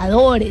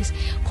salvadores,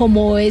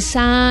 como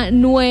esa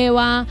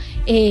nueva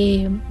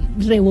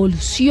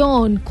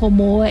revolución,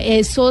 como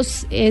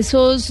esas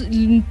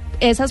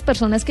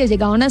personas que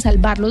llegaban a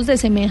salvarlos de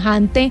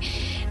semejante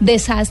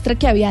desastre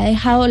que había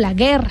dejado la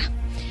guerra.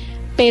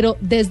 Pero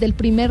desde el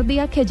primer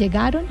día que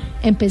llegaron,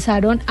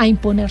 empezaron a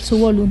imponer su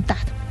voluntad.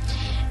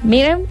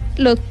 Miren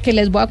lo que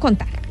les voy a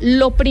contar.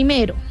 Lo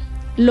primero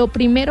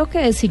que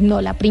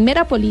designó, la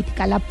primera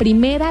política, la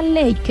primera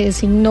ley que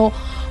designó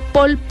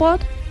Pol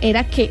Pot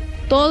era que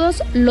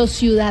todos los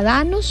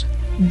ciudadanos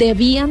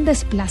debían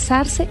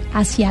desplazarse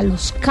hacia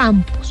los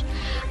campos,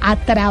 a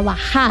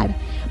trabajar,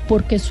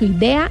 porque su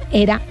idea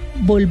era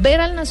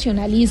volver al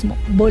nacionalismo,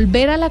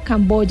 volver a la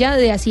Camboya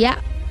de hacía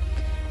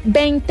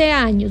 20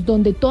 años,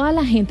 donde toda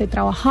la gente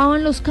trabajaba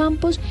en los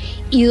campos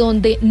y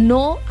donde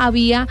no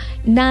había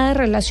nada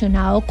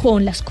relacionado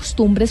con las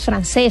costumbres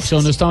francesas. O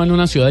sea, no estaba en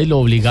una ciudad y lo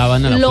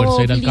obligaban a la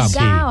fuerza a ir al campo.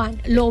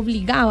 Lo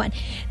obligaban.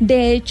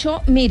 De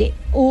hecho, mire,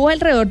 hubo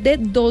alrededor de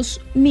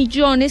 2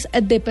 millones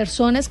de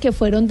personas que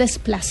fueron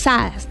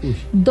desplazadas.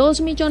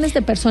 2 millones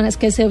de personas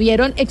que se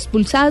vieron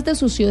expulsadas de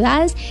sus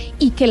ciudades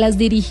y que las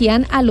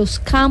dirigían a los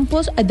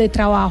campos de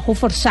trabajo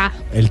forzado.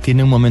 Él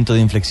tiene un momento de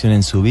inflexión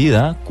en su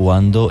vida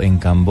cuando en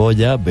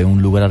Camboya ve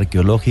un lugar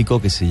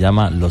arqueológico que se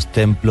llama los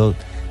templos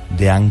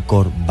de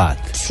Angkor Wat.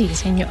 Sí,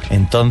 señor.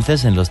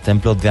 Entonces, en los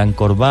templos de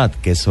Angkor Wat,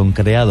 que son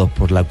creados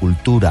por la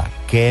cultura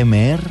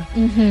Khmer,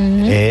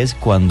 es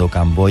cuando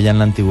Camboya en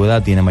la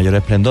antigüedad tiene mayor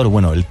esplendor.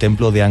 Bueno, el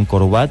templo de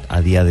Angkor Wat a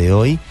día de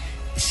hoy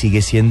es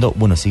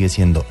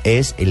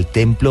el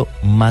templo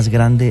más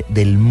grande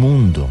del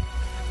mundo.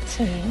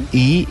 Sí.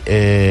 Y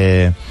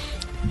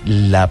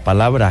la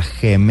palabra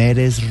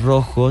Jemeres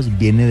Rojos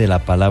viene de la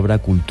palabra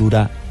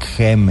cultura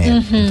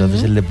Khmer.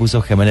 Entonces él le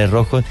puso Jemeres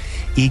Rojos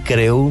y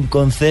creó un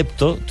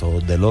concepto,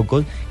 todos de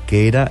locos,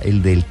 que era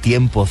el del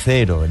tiempo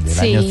cero, el del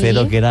año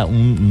cero, que era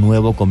un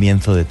nuevo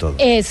comienzo de todo.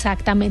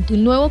 Exactamente,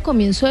 un nuevo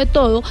comienzo de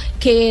todo,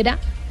 que era,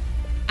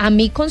 a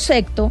mi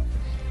concepto,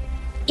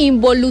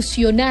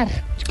 involucionar.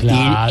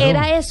 Claro.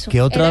 Era eso.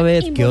 Que otra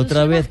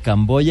vez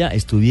Camboya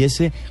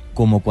estuviese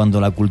como cuando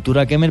la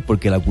cultura Khmer,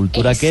 porque la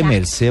cultura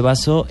Khmer se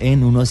basó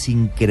en unos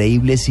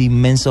increíbles,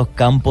 inmensos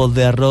campos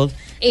de arroz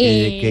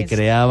que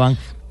creaban.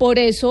 Por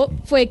eso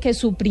fue que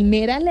su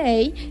primera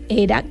ley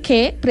era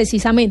que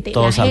precisamente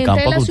todos la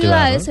gente de las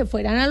ciudades ¿no? se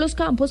fueran a los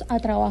campos a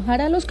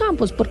trabajar a los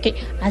campos, porque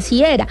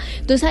así era.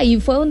 Entonces ahí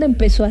fue donde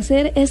empezó a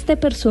hacer este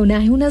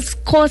personaje unas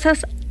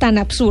cosas tan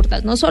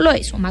absurdas. No solo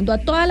eso, mandó a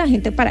toda la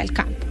gente para el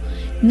campo.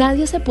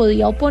 Nadie se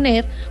podía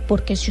oponer,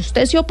 porque si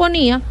usted se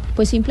oponía,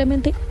 pues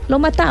simplemente lo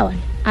mataban.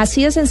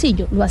 Así de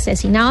sencillo, lo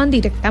asesinaban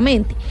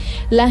directamente.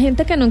 La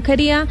gente que no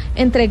quería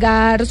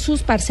entregar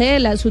sus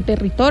parcelas, su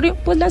territorio,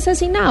 pues la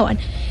asesinaban.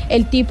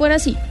 El tipo era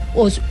así,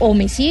 o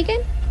me siguen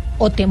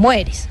o te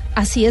mueres,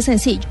 así de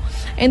sencillo.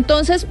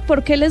 Entonces,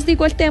 ¿por qué les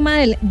digo el tema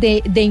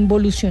de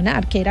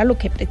involucionar, que era lo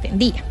que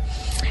pretendía?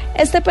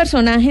 Este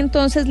personaje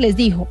entonces les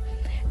dijo,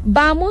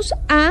 vamos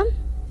a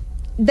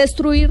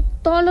destruir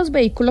todos los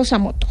vehículos a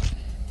motor,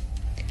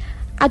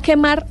 a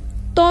quemar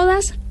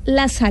todas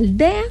las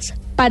aldeas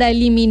para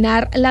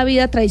eliminar la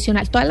vida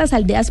tradicional, todas las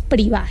aldeas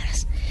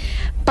privadas,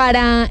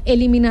 para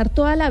eliminar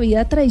toda la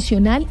vida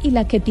tradicional y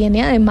la que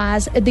tiene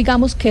además,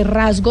 digamos que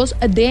rasgos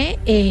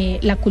de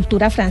la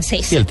cultura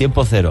francesa. Sí, el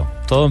tiempo cero,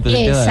 todo empezó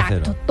de cero.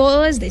 Exacto,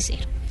 todo es de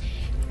cero.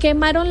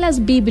 Quemaron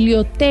las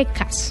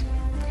bibliotecas,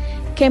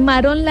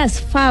 quemaron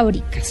las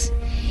fábricas,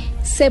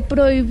 se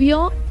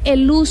prohibió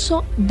el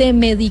uso de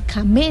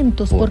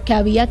medicamentos porque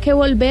había que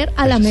volver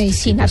a la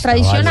medicina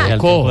tradicional. Al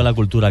tiempo de la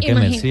cultura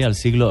Kemmer, sí, al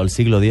siglo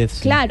X.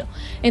 Sí. Claro,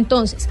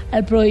 entonces,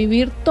 al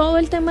prohibir todo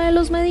el tema de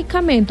los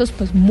medicamentos,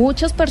 pues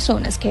muchas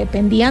personas que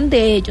dependían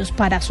de ellos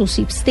para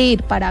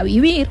subsistir, para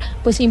vivir,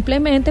 pues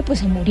simplemente pues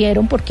se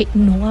murieron porque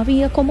no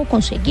había cómo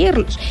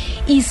conseguirlos.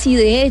 Y si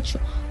de hecho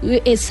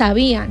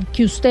sabían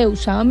que usted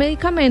usaba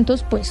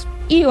medicamentos, pues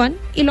iban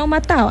y lo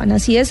mataban,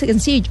 así de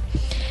sencillo.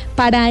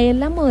 Para él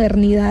la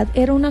modernidad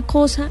era una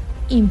cosa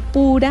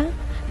impura,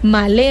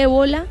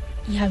 malévola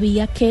y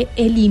había que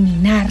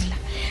eliminarla.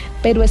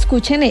 Pero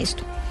escuchen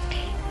esto,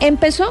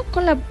 empezó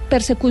con la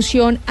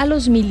persecución a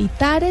los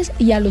militares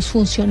y a los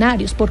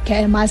funcionarios, porque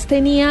además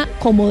tenía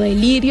como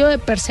delirio de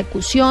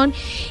persecución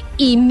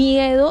y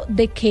miedo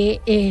de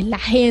que la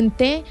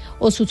gente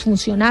o sus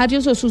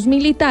funcionarios o sus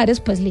militares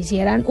pues le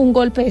hicieran un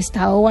golpe de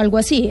estado o algo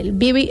así. Él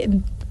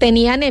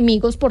tenía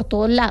enemigos por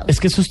todos lados. Es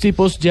que esos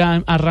tipos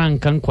ya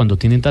arrancan cuando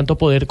tienen tanto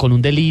poder con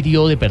un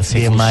delirio de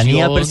persecución. De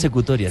manía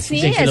persecutoria.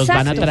 Sí, de que los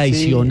van a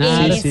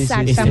traicionar. Sí,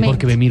 exactamente.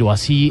 Porque me miro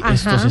así,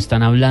 estos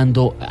están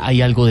hablando,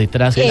 hay algo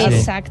detrás.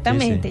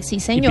 Exactamente, sí,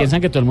 señor. Y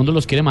piensan que todo el mundo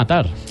los quiere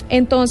matar.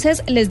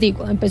 Entonces, les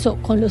digo, empezó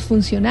con los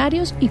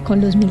funcionarios y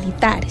con los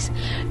militares.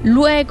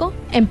 Luego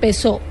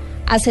empezó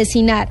a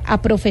asesinar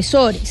a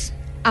profesores,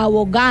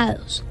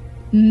 abogados,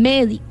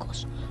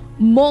 médicos,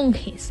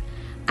 monjes,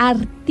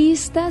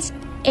 artistas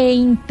e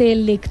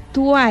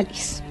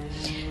intelectuales.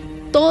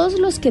 Todos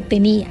los que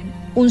tenían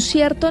un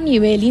cierto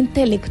nivel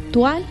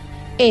intelectual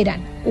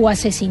eran o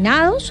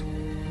asesinados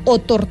o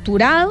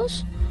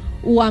torturados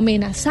o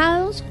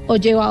amenazados o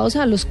llevados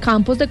a los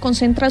campos de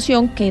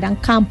concentración, que eran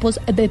campos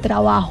de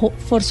trabajo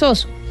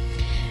forzoso.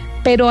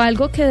 Pero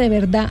algo que de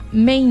verdad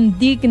me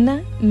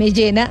indigna, me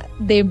llena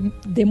de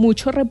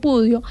mucho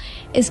repudio,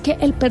 es que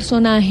el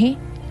personaje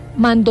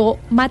mandó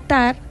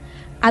matar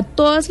a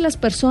todas las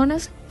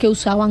personas que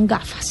usaban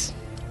gafas.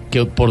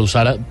 Que por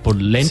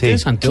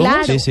lentes,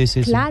 anteojos.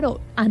 Claro,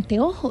 claro,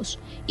 anteojos.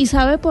 ¿Y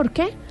sabe por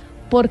qué?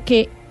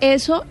 Porque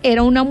eso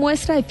era una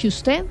muestra de que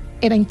usted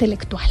era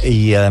intelectual.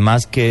 Y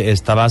además que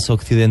estabas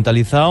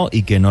occidentalizado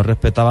y que no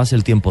respetabas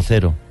el tiempo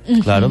cero.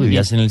 Claro,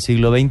 vivías en el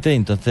siglo XX,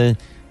 entonces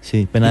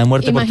sí, pena de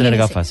muerte. Imagínese, por tener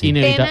gafas. Sí.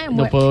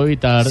 No puedo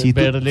evitar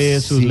verle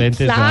sus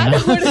lentes.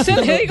 Claro, por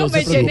eso le digo,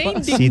 me llena de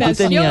indignación. Si tú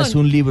tenías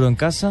un libro en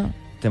casa,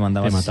 te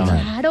mandaba a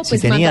asesinar. Claro, pues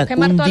si tenías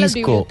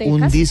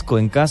un disco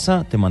en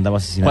casa, te mandaba a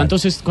asesinar.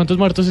 ¿Cuántos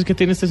muertos es que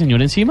tiene este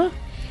señor encima?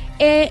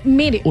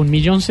 Mire,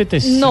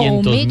 1.700.000. No,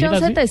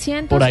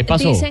 1.700.000. Por ahí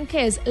pasó. Dicen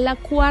que es la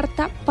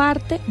cuarta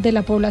parte de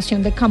la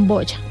población de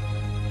Camboya.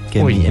 Que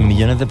en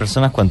millones de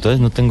personas, ¿cuánto es?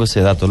 No tengo ese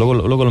dato. Luego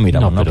lo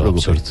miramos, no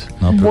preocupes.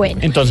 Bueno.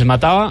 Entonces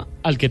mataba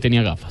al que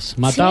tenía gafas,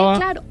 mataba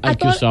al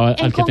que usaba,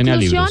 al que tenía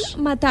libros. En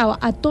conclusión, mataba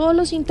a todos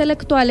los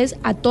intelectuales,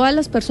 a todas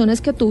las personas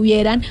que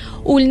tuvieran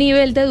un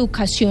nivel de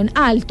educación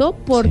alto,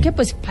 porque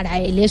pues para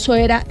él eso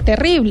era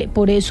terrible.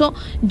 Por eso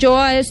yo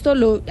a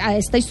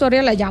esta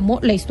historia la llamo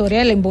la historia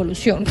de la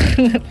involución.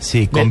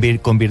 Sí,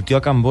 convirtió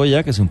a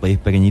Camboya, que es un país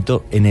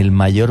pequeñito, en el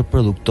mayor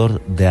productor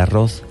de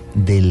arroz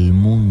del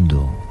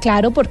mundo.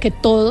 Claro, porque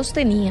todos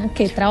tenían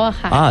que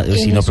trabajar.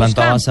 Si no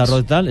plantabas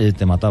arroz y tal,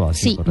 te mataba.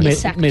 Sí,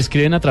 me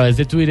escriben a través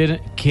de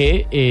Twitter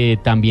que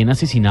también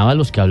asesinaba a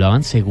los que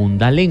hablaban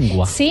segunda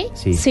lengua. Sí,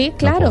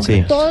 claro.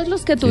 Sí. Todos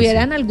los que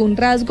tuvieran algún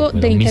rasgo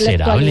de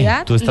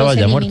intelectualidad. Tú estabas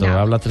ya muerto,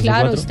 habla 3 o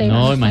 4.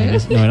 No,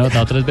 imagínese, no me hubiera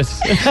votado 3 veces.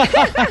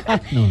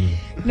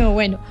 No,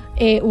 bueno.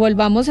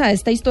 Volvamos a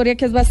esta historia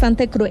que es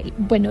bastante cruel.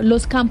 Bueno,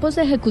 los campos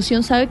de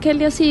ejecución, ¿sabe qué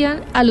le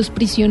hacían a los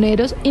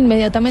prisioneros?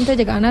 Inmediatamente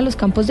llegaban a los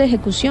campos de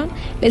ejecución,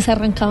 les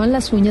arrancaban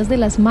las uñas de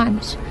las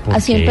manos.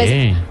 Así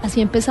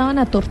empezaban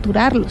a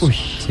torturarlos.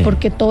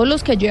 Porque todos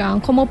los que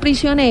llevaban como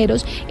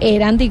prisioneros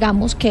eran,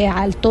 digamos, que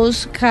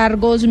altos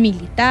cargos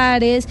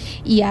militares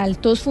y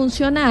altos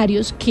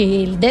funcionarios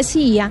que él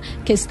decía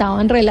que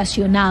estaban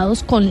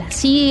relacionados con la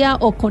CIA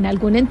o con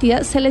alguna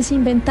entidad. Se les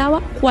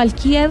inventaba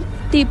cualquier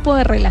tipo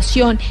de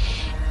relación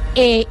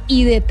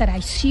y de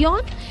traición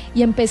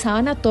y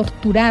empezaban a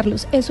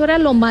torturarlos. Eso era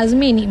lo más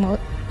mínimo.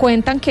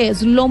 Cuentan que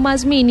es lo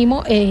más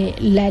mínimo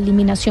la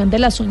eliminación de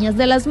las uñas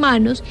de las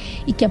manos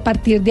y que a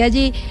partir de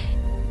allí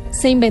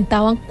se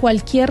inventaban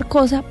cualquier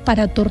cosa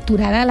para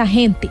torturar a la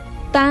gente.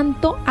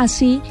 tanto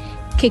así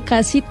que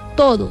casi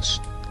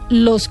todos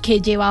los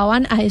que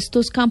llevaban a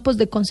estos campos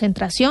de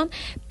concentración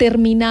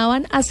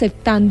terminaban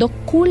aceptando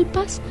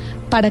culpas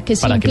para que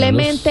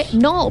simplemente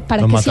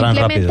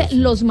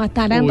los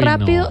mataran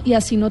rápido y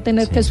así no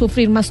tener que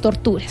sufrir más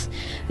torturas.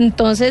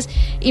 Entonces,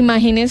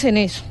 imagínense en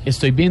eso.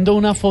 Estoy viendo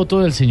una foto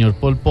del señor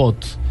Pol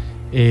Pot,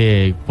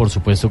 por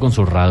supuesto con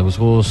sus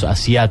rasgos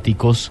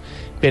asiáticos,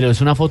 pero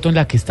es una foto en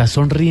la que está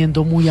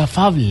sonriendo muy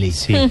afable,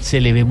 se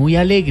le ve muy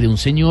alegre, un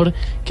señor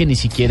que ni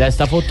siquiera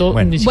esta foto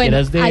ni siquiera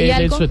es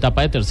de su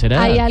etapa de tercera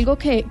edad. Hay algo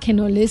que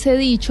no les he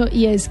dicho,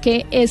 y es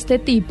que este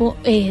tipo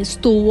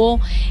estuvo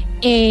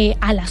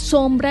a la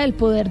sombra del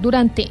poder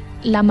durante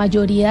la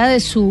mayoría de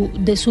su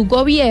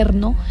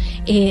gobierno.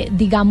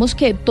 Digamos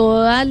que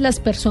todas las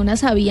personas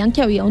sabían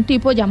que había un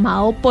tipo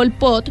llamado Pol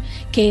Pot,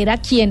 que era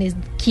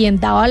quien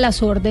daba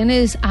las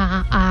órdenes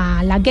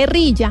a la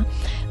guerrilla,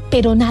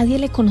 pero nadie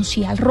le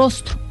conocía el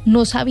rostro,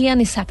 no sabían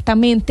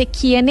exactamente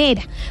quién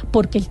era,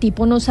 porque el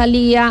tipo no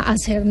salía a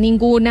hacer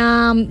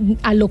ninguna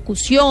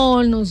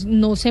alocución,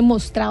 no se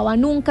mostraba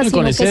nunca,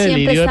 sino que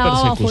siempre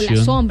estaba bajo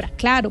la sombra.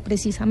 Claro,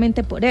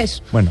 precisamente por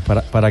eso. Bueno,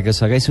 para que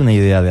os hagáis una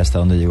idea de hasta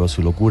dónde llegó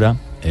su locura,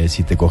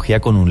 si te cogía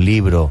con un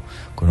libro,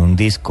 con un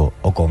disco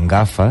o con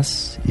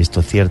gafas, y esto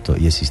es cierto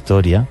y es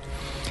historia,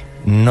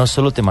 no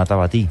solo te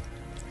mataba a ti,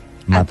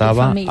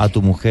 mataba a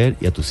tu mujer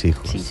y a tus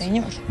hijos. Sí,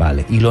 señor.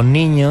 Vale, y los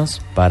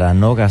niños, para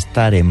no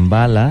gastar en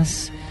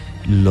balas,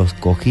 los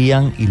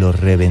cogían y los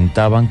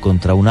reventaban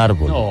contra un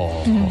árbol.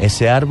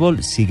 Ese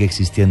árbol sigue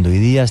existiendo hoy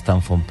día, está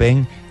en Phnom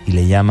Penh, y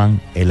le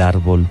llaman el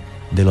árbol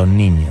de los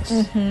niños.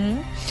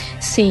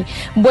 Sí,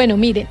 bueno,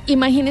 miren,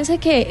 imagínense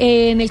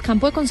que en el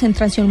campo de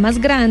concentración más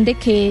grande,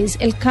 que es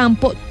el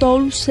campo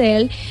Tol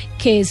Sel,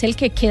 que es el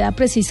que queda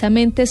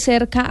precisamente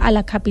cerca a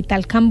la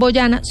capital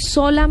camboyana,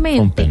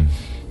 solamente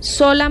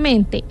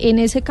en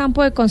ese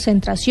campo de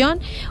concentración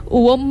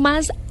hubo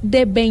más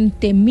de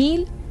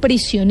 20,000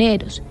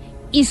 prisioneros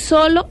y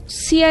solo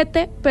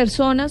 7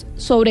 personas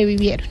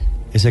sobrevivieron.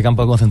 Ese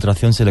campo de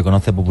concentración se le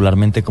conoce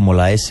popularmente como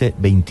la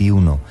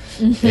S-21.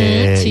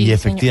 Y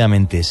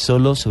efectivamente,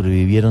 solo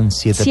sobrevivieron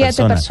 7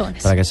 personas.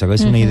 Para que os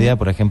hagáis una idea,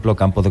 por ejemplo,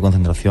 campos de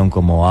concentración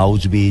como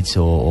Auschwitz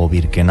o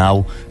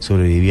Birkenau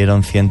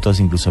sobrevivieron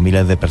cientos, incluso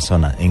miles de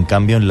personas. En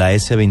cambio, en la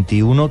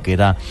S-21, que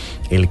era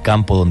el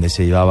campo donde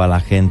se llevaba a la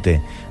gente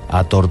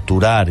a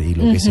torturar y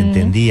lo que se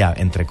entendía,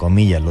 entre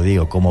comillas, lo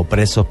digo, como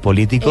presos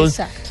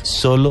políticos,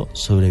 solo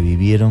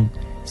sobrevivieron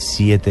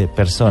 7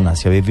 personas.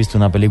 Si habéis visto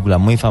una película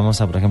muy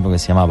famosa, por ejemplo, que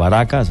se llama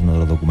Baraka, es uno de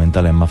los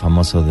documentales más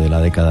famosos de la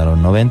década de los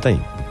 90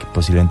 y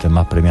posiblemente el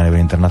más premiado a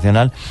nivel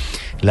internacional,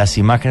 las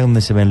imágenes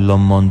donde se ven los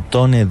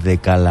montones de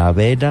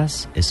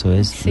calaveras, eso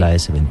es la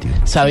S-21.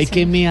 ¿Sabe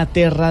qué me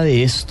aterra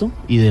de esto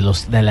y de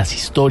las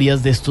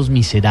historias de estos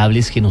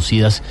miserables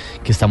genocidas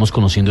que estamos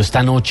conociendo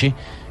esta noche?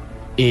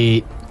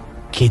 Que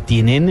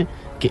tienen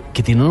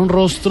un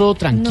rostro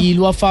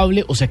tranquilo,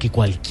 afable, o sea que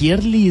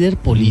cualquier líder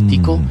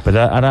político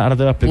pero ahora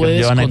te voy a explicar,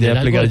 Giovanna, y te voy a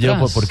explicar yo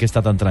por qué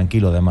está tan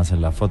tranquilo además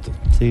en la foto.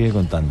 Sigue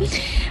contando.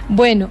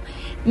 Bueno,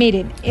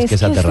 miren, es que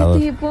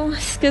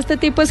este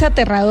tipo es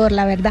aterrador,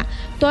 la verdad.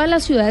 Todas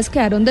las ciudades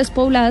quedaron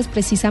despobladas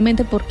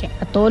precisamente porque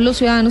a todos los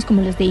ciudadanos,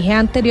 como les dije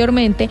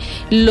anteriormente,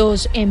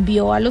 los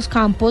envió a los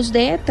campos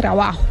de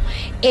trabajo.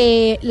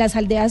 Las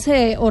aldeas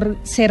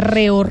se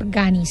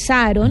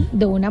reorganizaron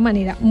de una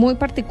manera muy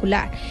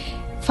particular.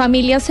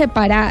 Familias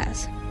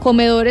separadas,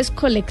 comedores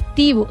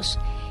colectivos,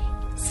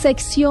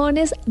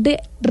 secciones de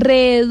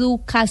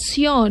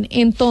reeducación.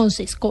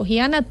 Entonces,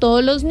 cogían a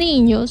todos los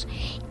niños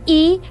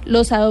y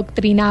los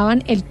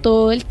adoctrinaban en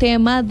todo el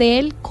tema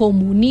del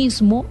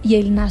comunismo y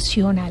el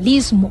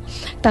nacionalismo.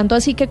 Tanto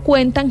así que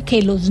cuentan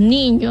que los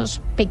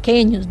niños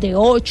pequeños de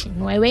 8,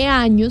 9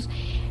 años,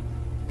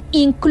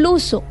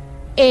 incluso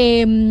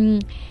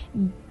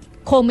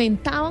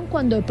comentaban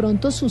cuando de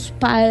pronto sus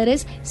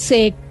padres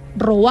se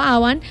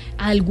robaban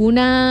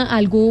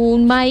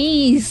algún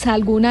maíz,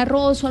 algún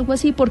arroz o algo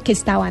así, porque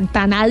estaban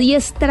tan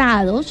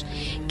adiestrados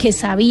que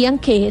sabían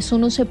que eso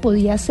no se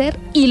podía hacer,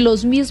 y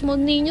los mismos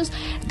niños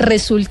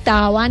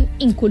resultaban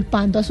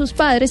inculpando a sus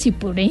padres y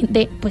por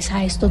ende pues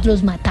a estos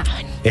los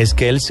mataban. Es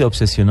que él se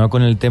obsesionó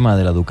con el tema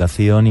de la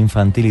educación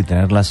infantil y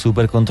tenerla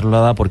súper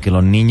controlada porque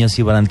los niños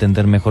iban a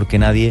entender mejor que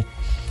nadie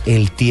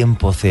el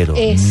tiempo cero.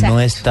 No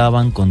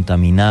estaban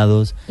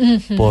contaminados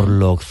por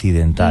lo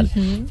occidental.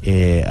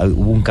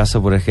 Hubo un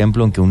caso, por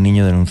ejemplo, en que un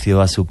niño denunció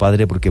a su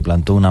padre porque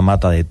plantó una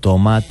mata de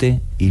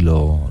tomate y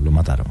lo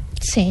mataron.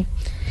 Sí,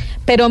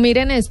 pero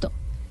miren esto,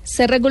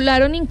 se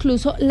regularon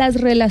incluso las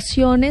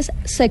relaciones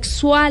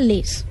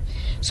sexuales.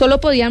 Solo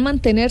podían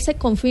mantenerse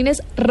con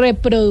fines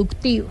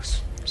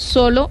reproductivos,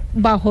 solo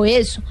bajo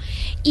eso.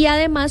 Y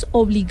además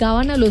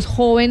obligaban a los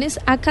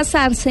jóvenes a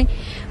casarse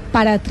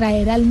para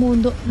traer al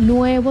mundo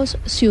nuevos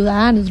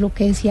ciudadanos, lo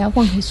que decía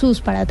Juan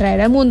Jesús, para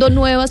traer al mundo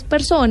nuevas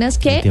personas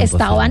que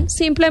estaban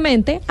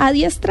simplemente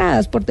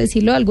adiestradas, por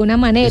decirlo de alguna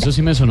manera. Eso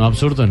sí me sonó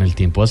absurdo. En el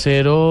tiempo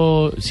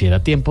cero, si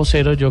era tiempo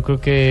cero, yo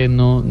creo que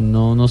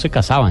no se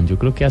casaban. Yo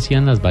creo que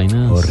hacían las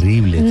vainas.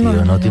 Horrible,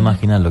 tío. No te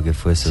imaginas lo que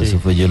fue eso. Sí. Eso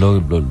fue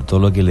todo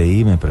lo que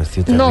leí me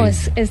pareció terrible. No,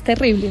 es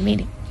terrible,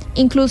 mire.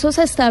 Incluso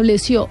se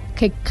estableció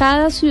que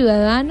cada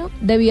ciudadano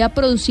debía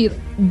producir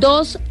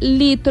 2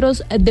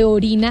 litros de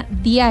orina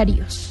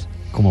diarios.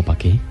 ¿Cómo para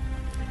qué?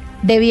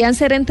 Debían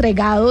ser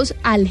entregados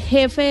al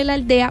jefe de la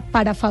aldea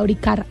para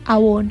fabricar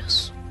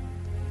abonos.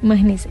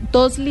 Imagínense,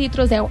 2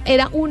 litros de agua.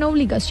 Era una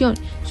obligación.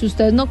 Si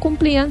ustedes no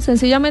cumplían,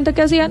 sencillamente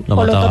 ¿qué hacían?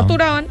 O lo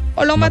torturaban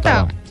o lo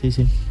mataban.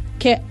 Sí.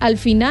 Que al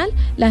final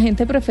la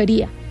gente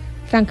prefería,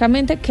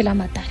 francamente, que la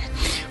mataran.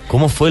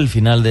 ¿Cómo fue el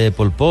final de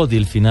Pol Pot y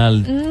el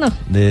final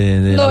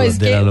de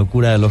la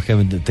locura de los que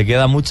te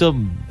queda mucho,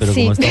 pero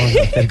sí. Como estamos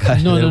cerca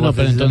no,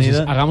 pero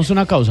entonces hagamos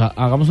una cosa,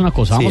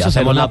 sí, vamos a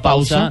hacer una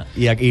pausa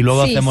y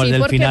luego hacemos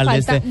el final de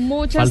este.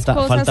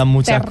 Faltan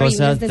muchas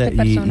cosas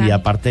y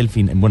aparte el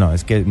fin. Bueno,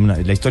 es que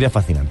la historia es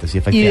fascinante, sí,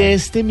 efectivamente. Y de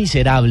este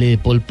miserable de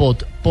Pol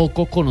Pot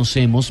poco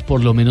conocemos,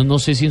 por lo menos no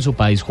sé si en su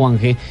país,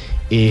 Juanje.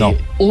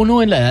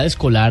 Uno en la edad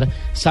escolar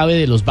sabe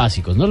de los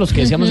básicos, ¿no? Los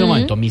que decíamos en un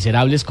momento,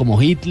 miserables como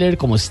Hitler,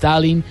 como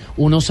Stalin,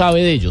 uno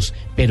sabe de ellos,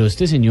 pero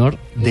este señor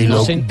de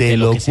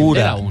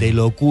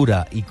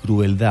locura y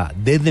crueldad,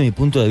 desde mi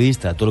punto de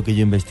vista, todo lo que yo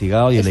he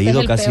investigado y he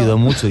leído, que ha sido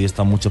mucho y he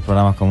estado en muchos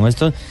programas como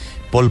estos,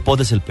 Pol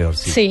Pot es el peor,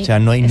 sí. O sea,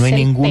 no hay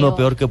ninguno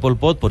peor que Pol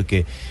Pot,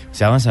 porque, o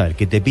sea, vamos a ver,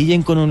 que te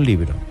pillen con un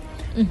libro,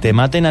 te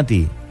maten a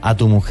ti, a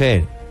tu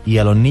mujer y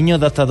a los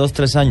niños de hasta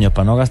 2-3 años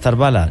para no gastar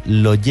balas,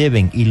 los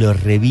lleven y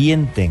los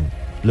revienten,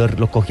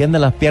 los cogían de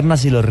las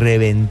piernas y los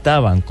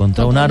reventaban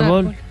contra un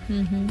árbol.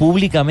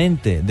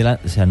 Públicamente,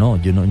 o sea,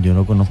 yo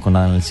no conozco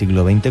nada en el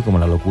siglo XX como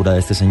la locura de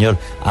este señor,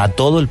 a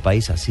todo el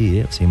país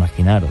así, o sea,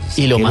 imaginaros.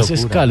 Y lo más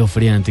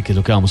escalofriante, que es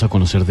lo que vamos a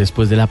conocer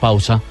después de la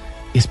pausa,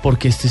 es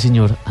porque este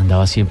señor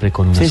andaba siempre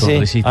con una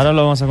sonrisita. Sí. Ahora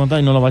lo vamos a contar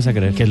y no lo vais a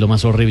creer. Que es lo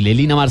más horrible.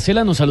 Lina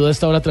Marcela nos saluda a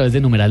esta hora a través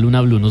de numeral Luna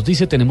Blue. Nos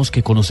dice, tenemos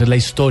que conocer la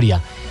historia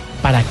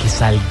para que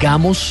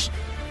salgamos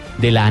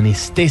de la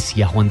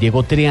anestesia. Juan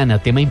Diego Triana,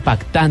 tema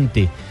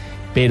impactante,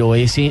 pero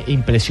es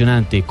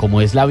impresionante, como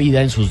es la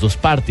vida en sus dos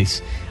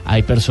partes.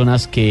 Hay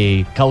personas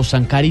que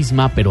causan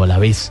carisma, pero a la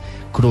vez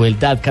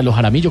crueldad. Carlos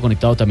Jaramillo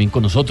conectado también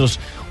con nosotros.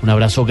 Un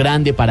abrazo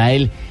grande para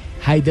él.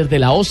 Haider de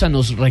la Osa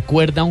nos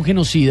recuerda a un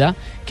genocida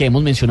que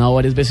hemos mencionado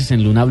varias veces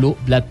en Luna Blue,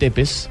 Black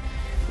Tepes.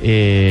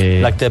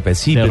 Black Tepes,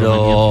 sí,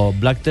 pero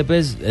Black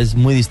Tepes es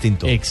muy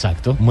distinto.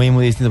 Exacto. Muy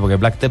distinto, porque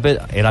Black Tepes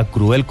era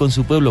cruel con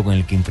su pueblo, con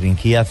el que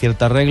infringía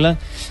ciertas reglas,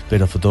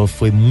 pero todo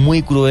fue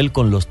muy cruel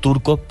con los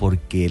turcos,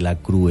 porque la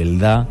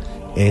crueldad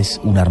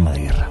es un arma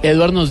de guerra.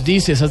 Edward nos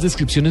dice, esas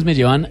descripciones me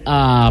llevan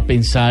a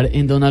pensar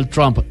en Donald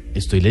Trump.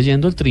 Estoy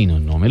leyendo el trino,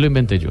 no me lo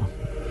inventé yo.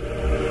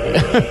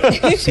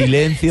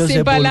 Silencio,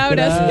 sin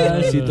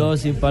palabras. Y todo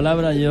sin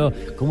palabras.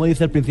 Como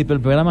dice al principio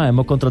del programa,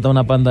 hemos contratado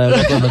una panda de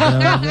locos.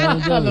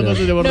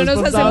 No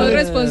nos hacemos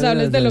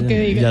responsables de lo que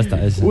digan. Ya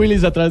está, eso.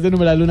 Willis, a través de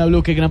numeral Luna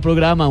Blue, qué gran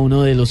programa.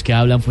 Uno de los que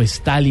hablan fue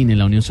Stalin en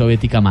la Unión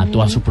Soviética,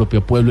 mató a su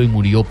propio pueblo y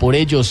murió por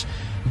ellos.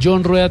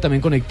 John Rueda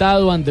también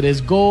conectado,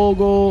 Andrés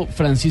Gogo,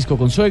 Francisco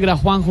Consuegra,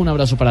 Juanjo, un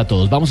abrazo para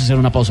todos. Vamos a hacer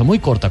una pausa muy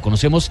corta.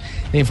 Conocemos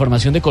la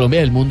información de Colombia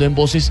y del mundo en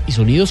Voces y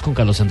Sonidos con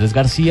Carlos Andrés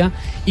García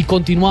y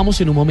continuamos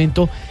en un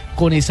momento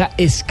con esa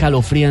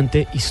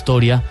escalofriante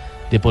historia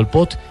de Pol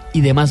Pot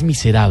y demás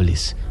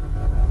miserables,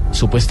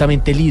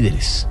 supuestamente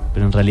líderes,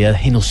 pero en realidad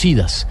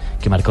genocidas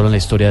que marcaron la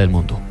historia del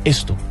mundo.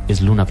 Esto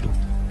es Luna Blue.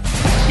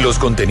 Los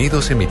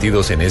contenidos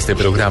emitidos en este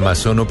programa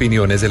son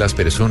opiniones de las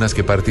personas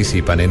que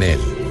participan en él.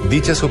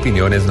 Dichas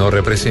opiniones no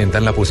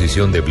representan la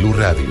posición de Blue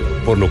Radio,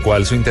 por lo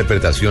cual su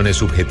interpretación es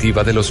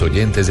subjetiva de los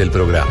oyentes del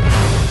programa.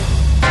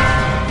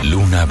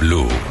 Luna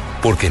Blue,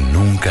 porque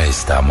nunca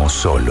estamos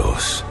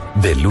solos.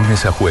 De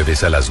lunes a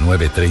jueves a las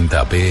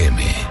 9:30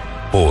 p.m.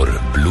 por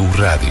Blue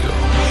Radio.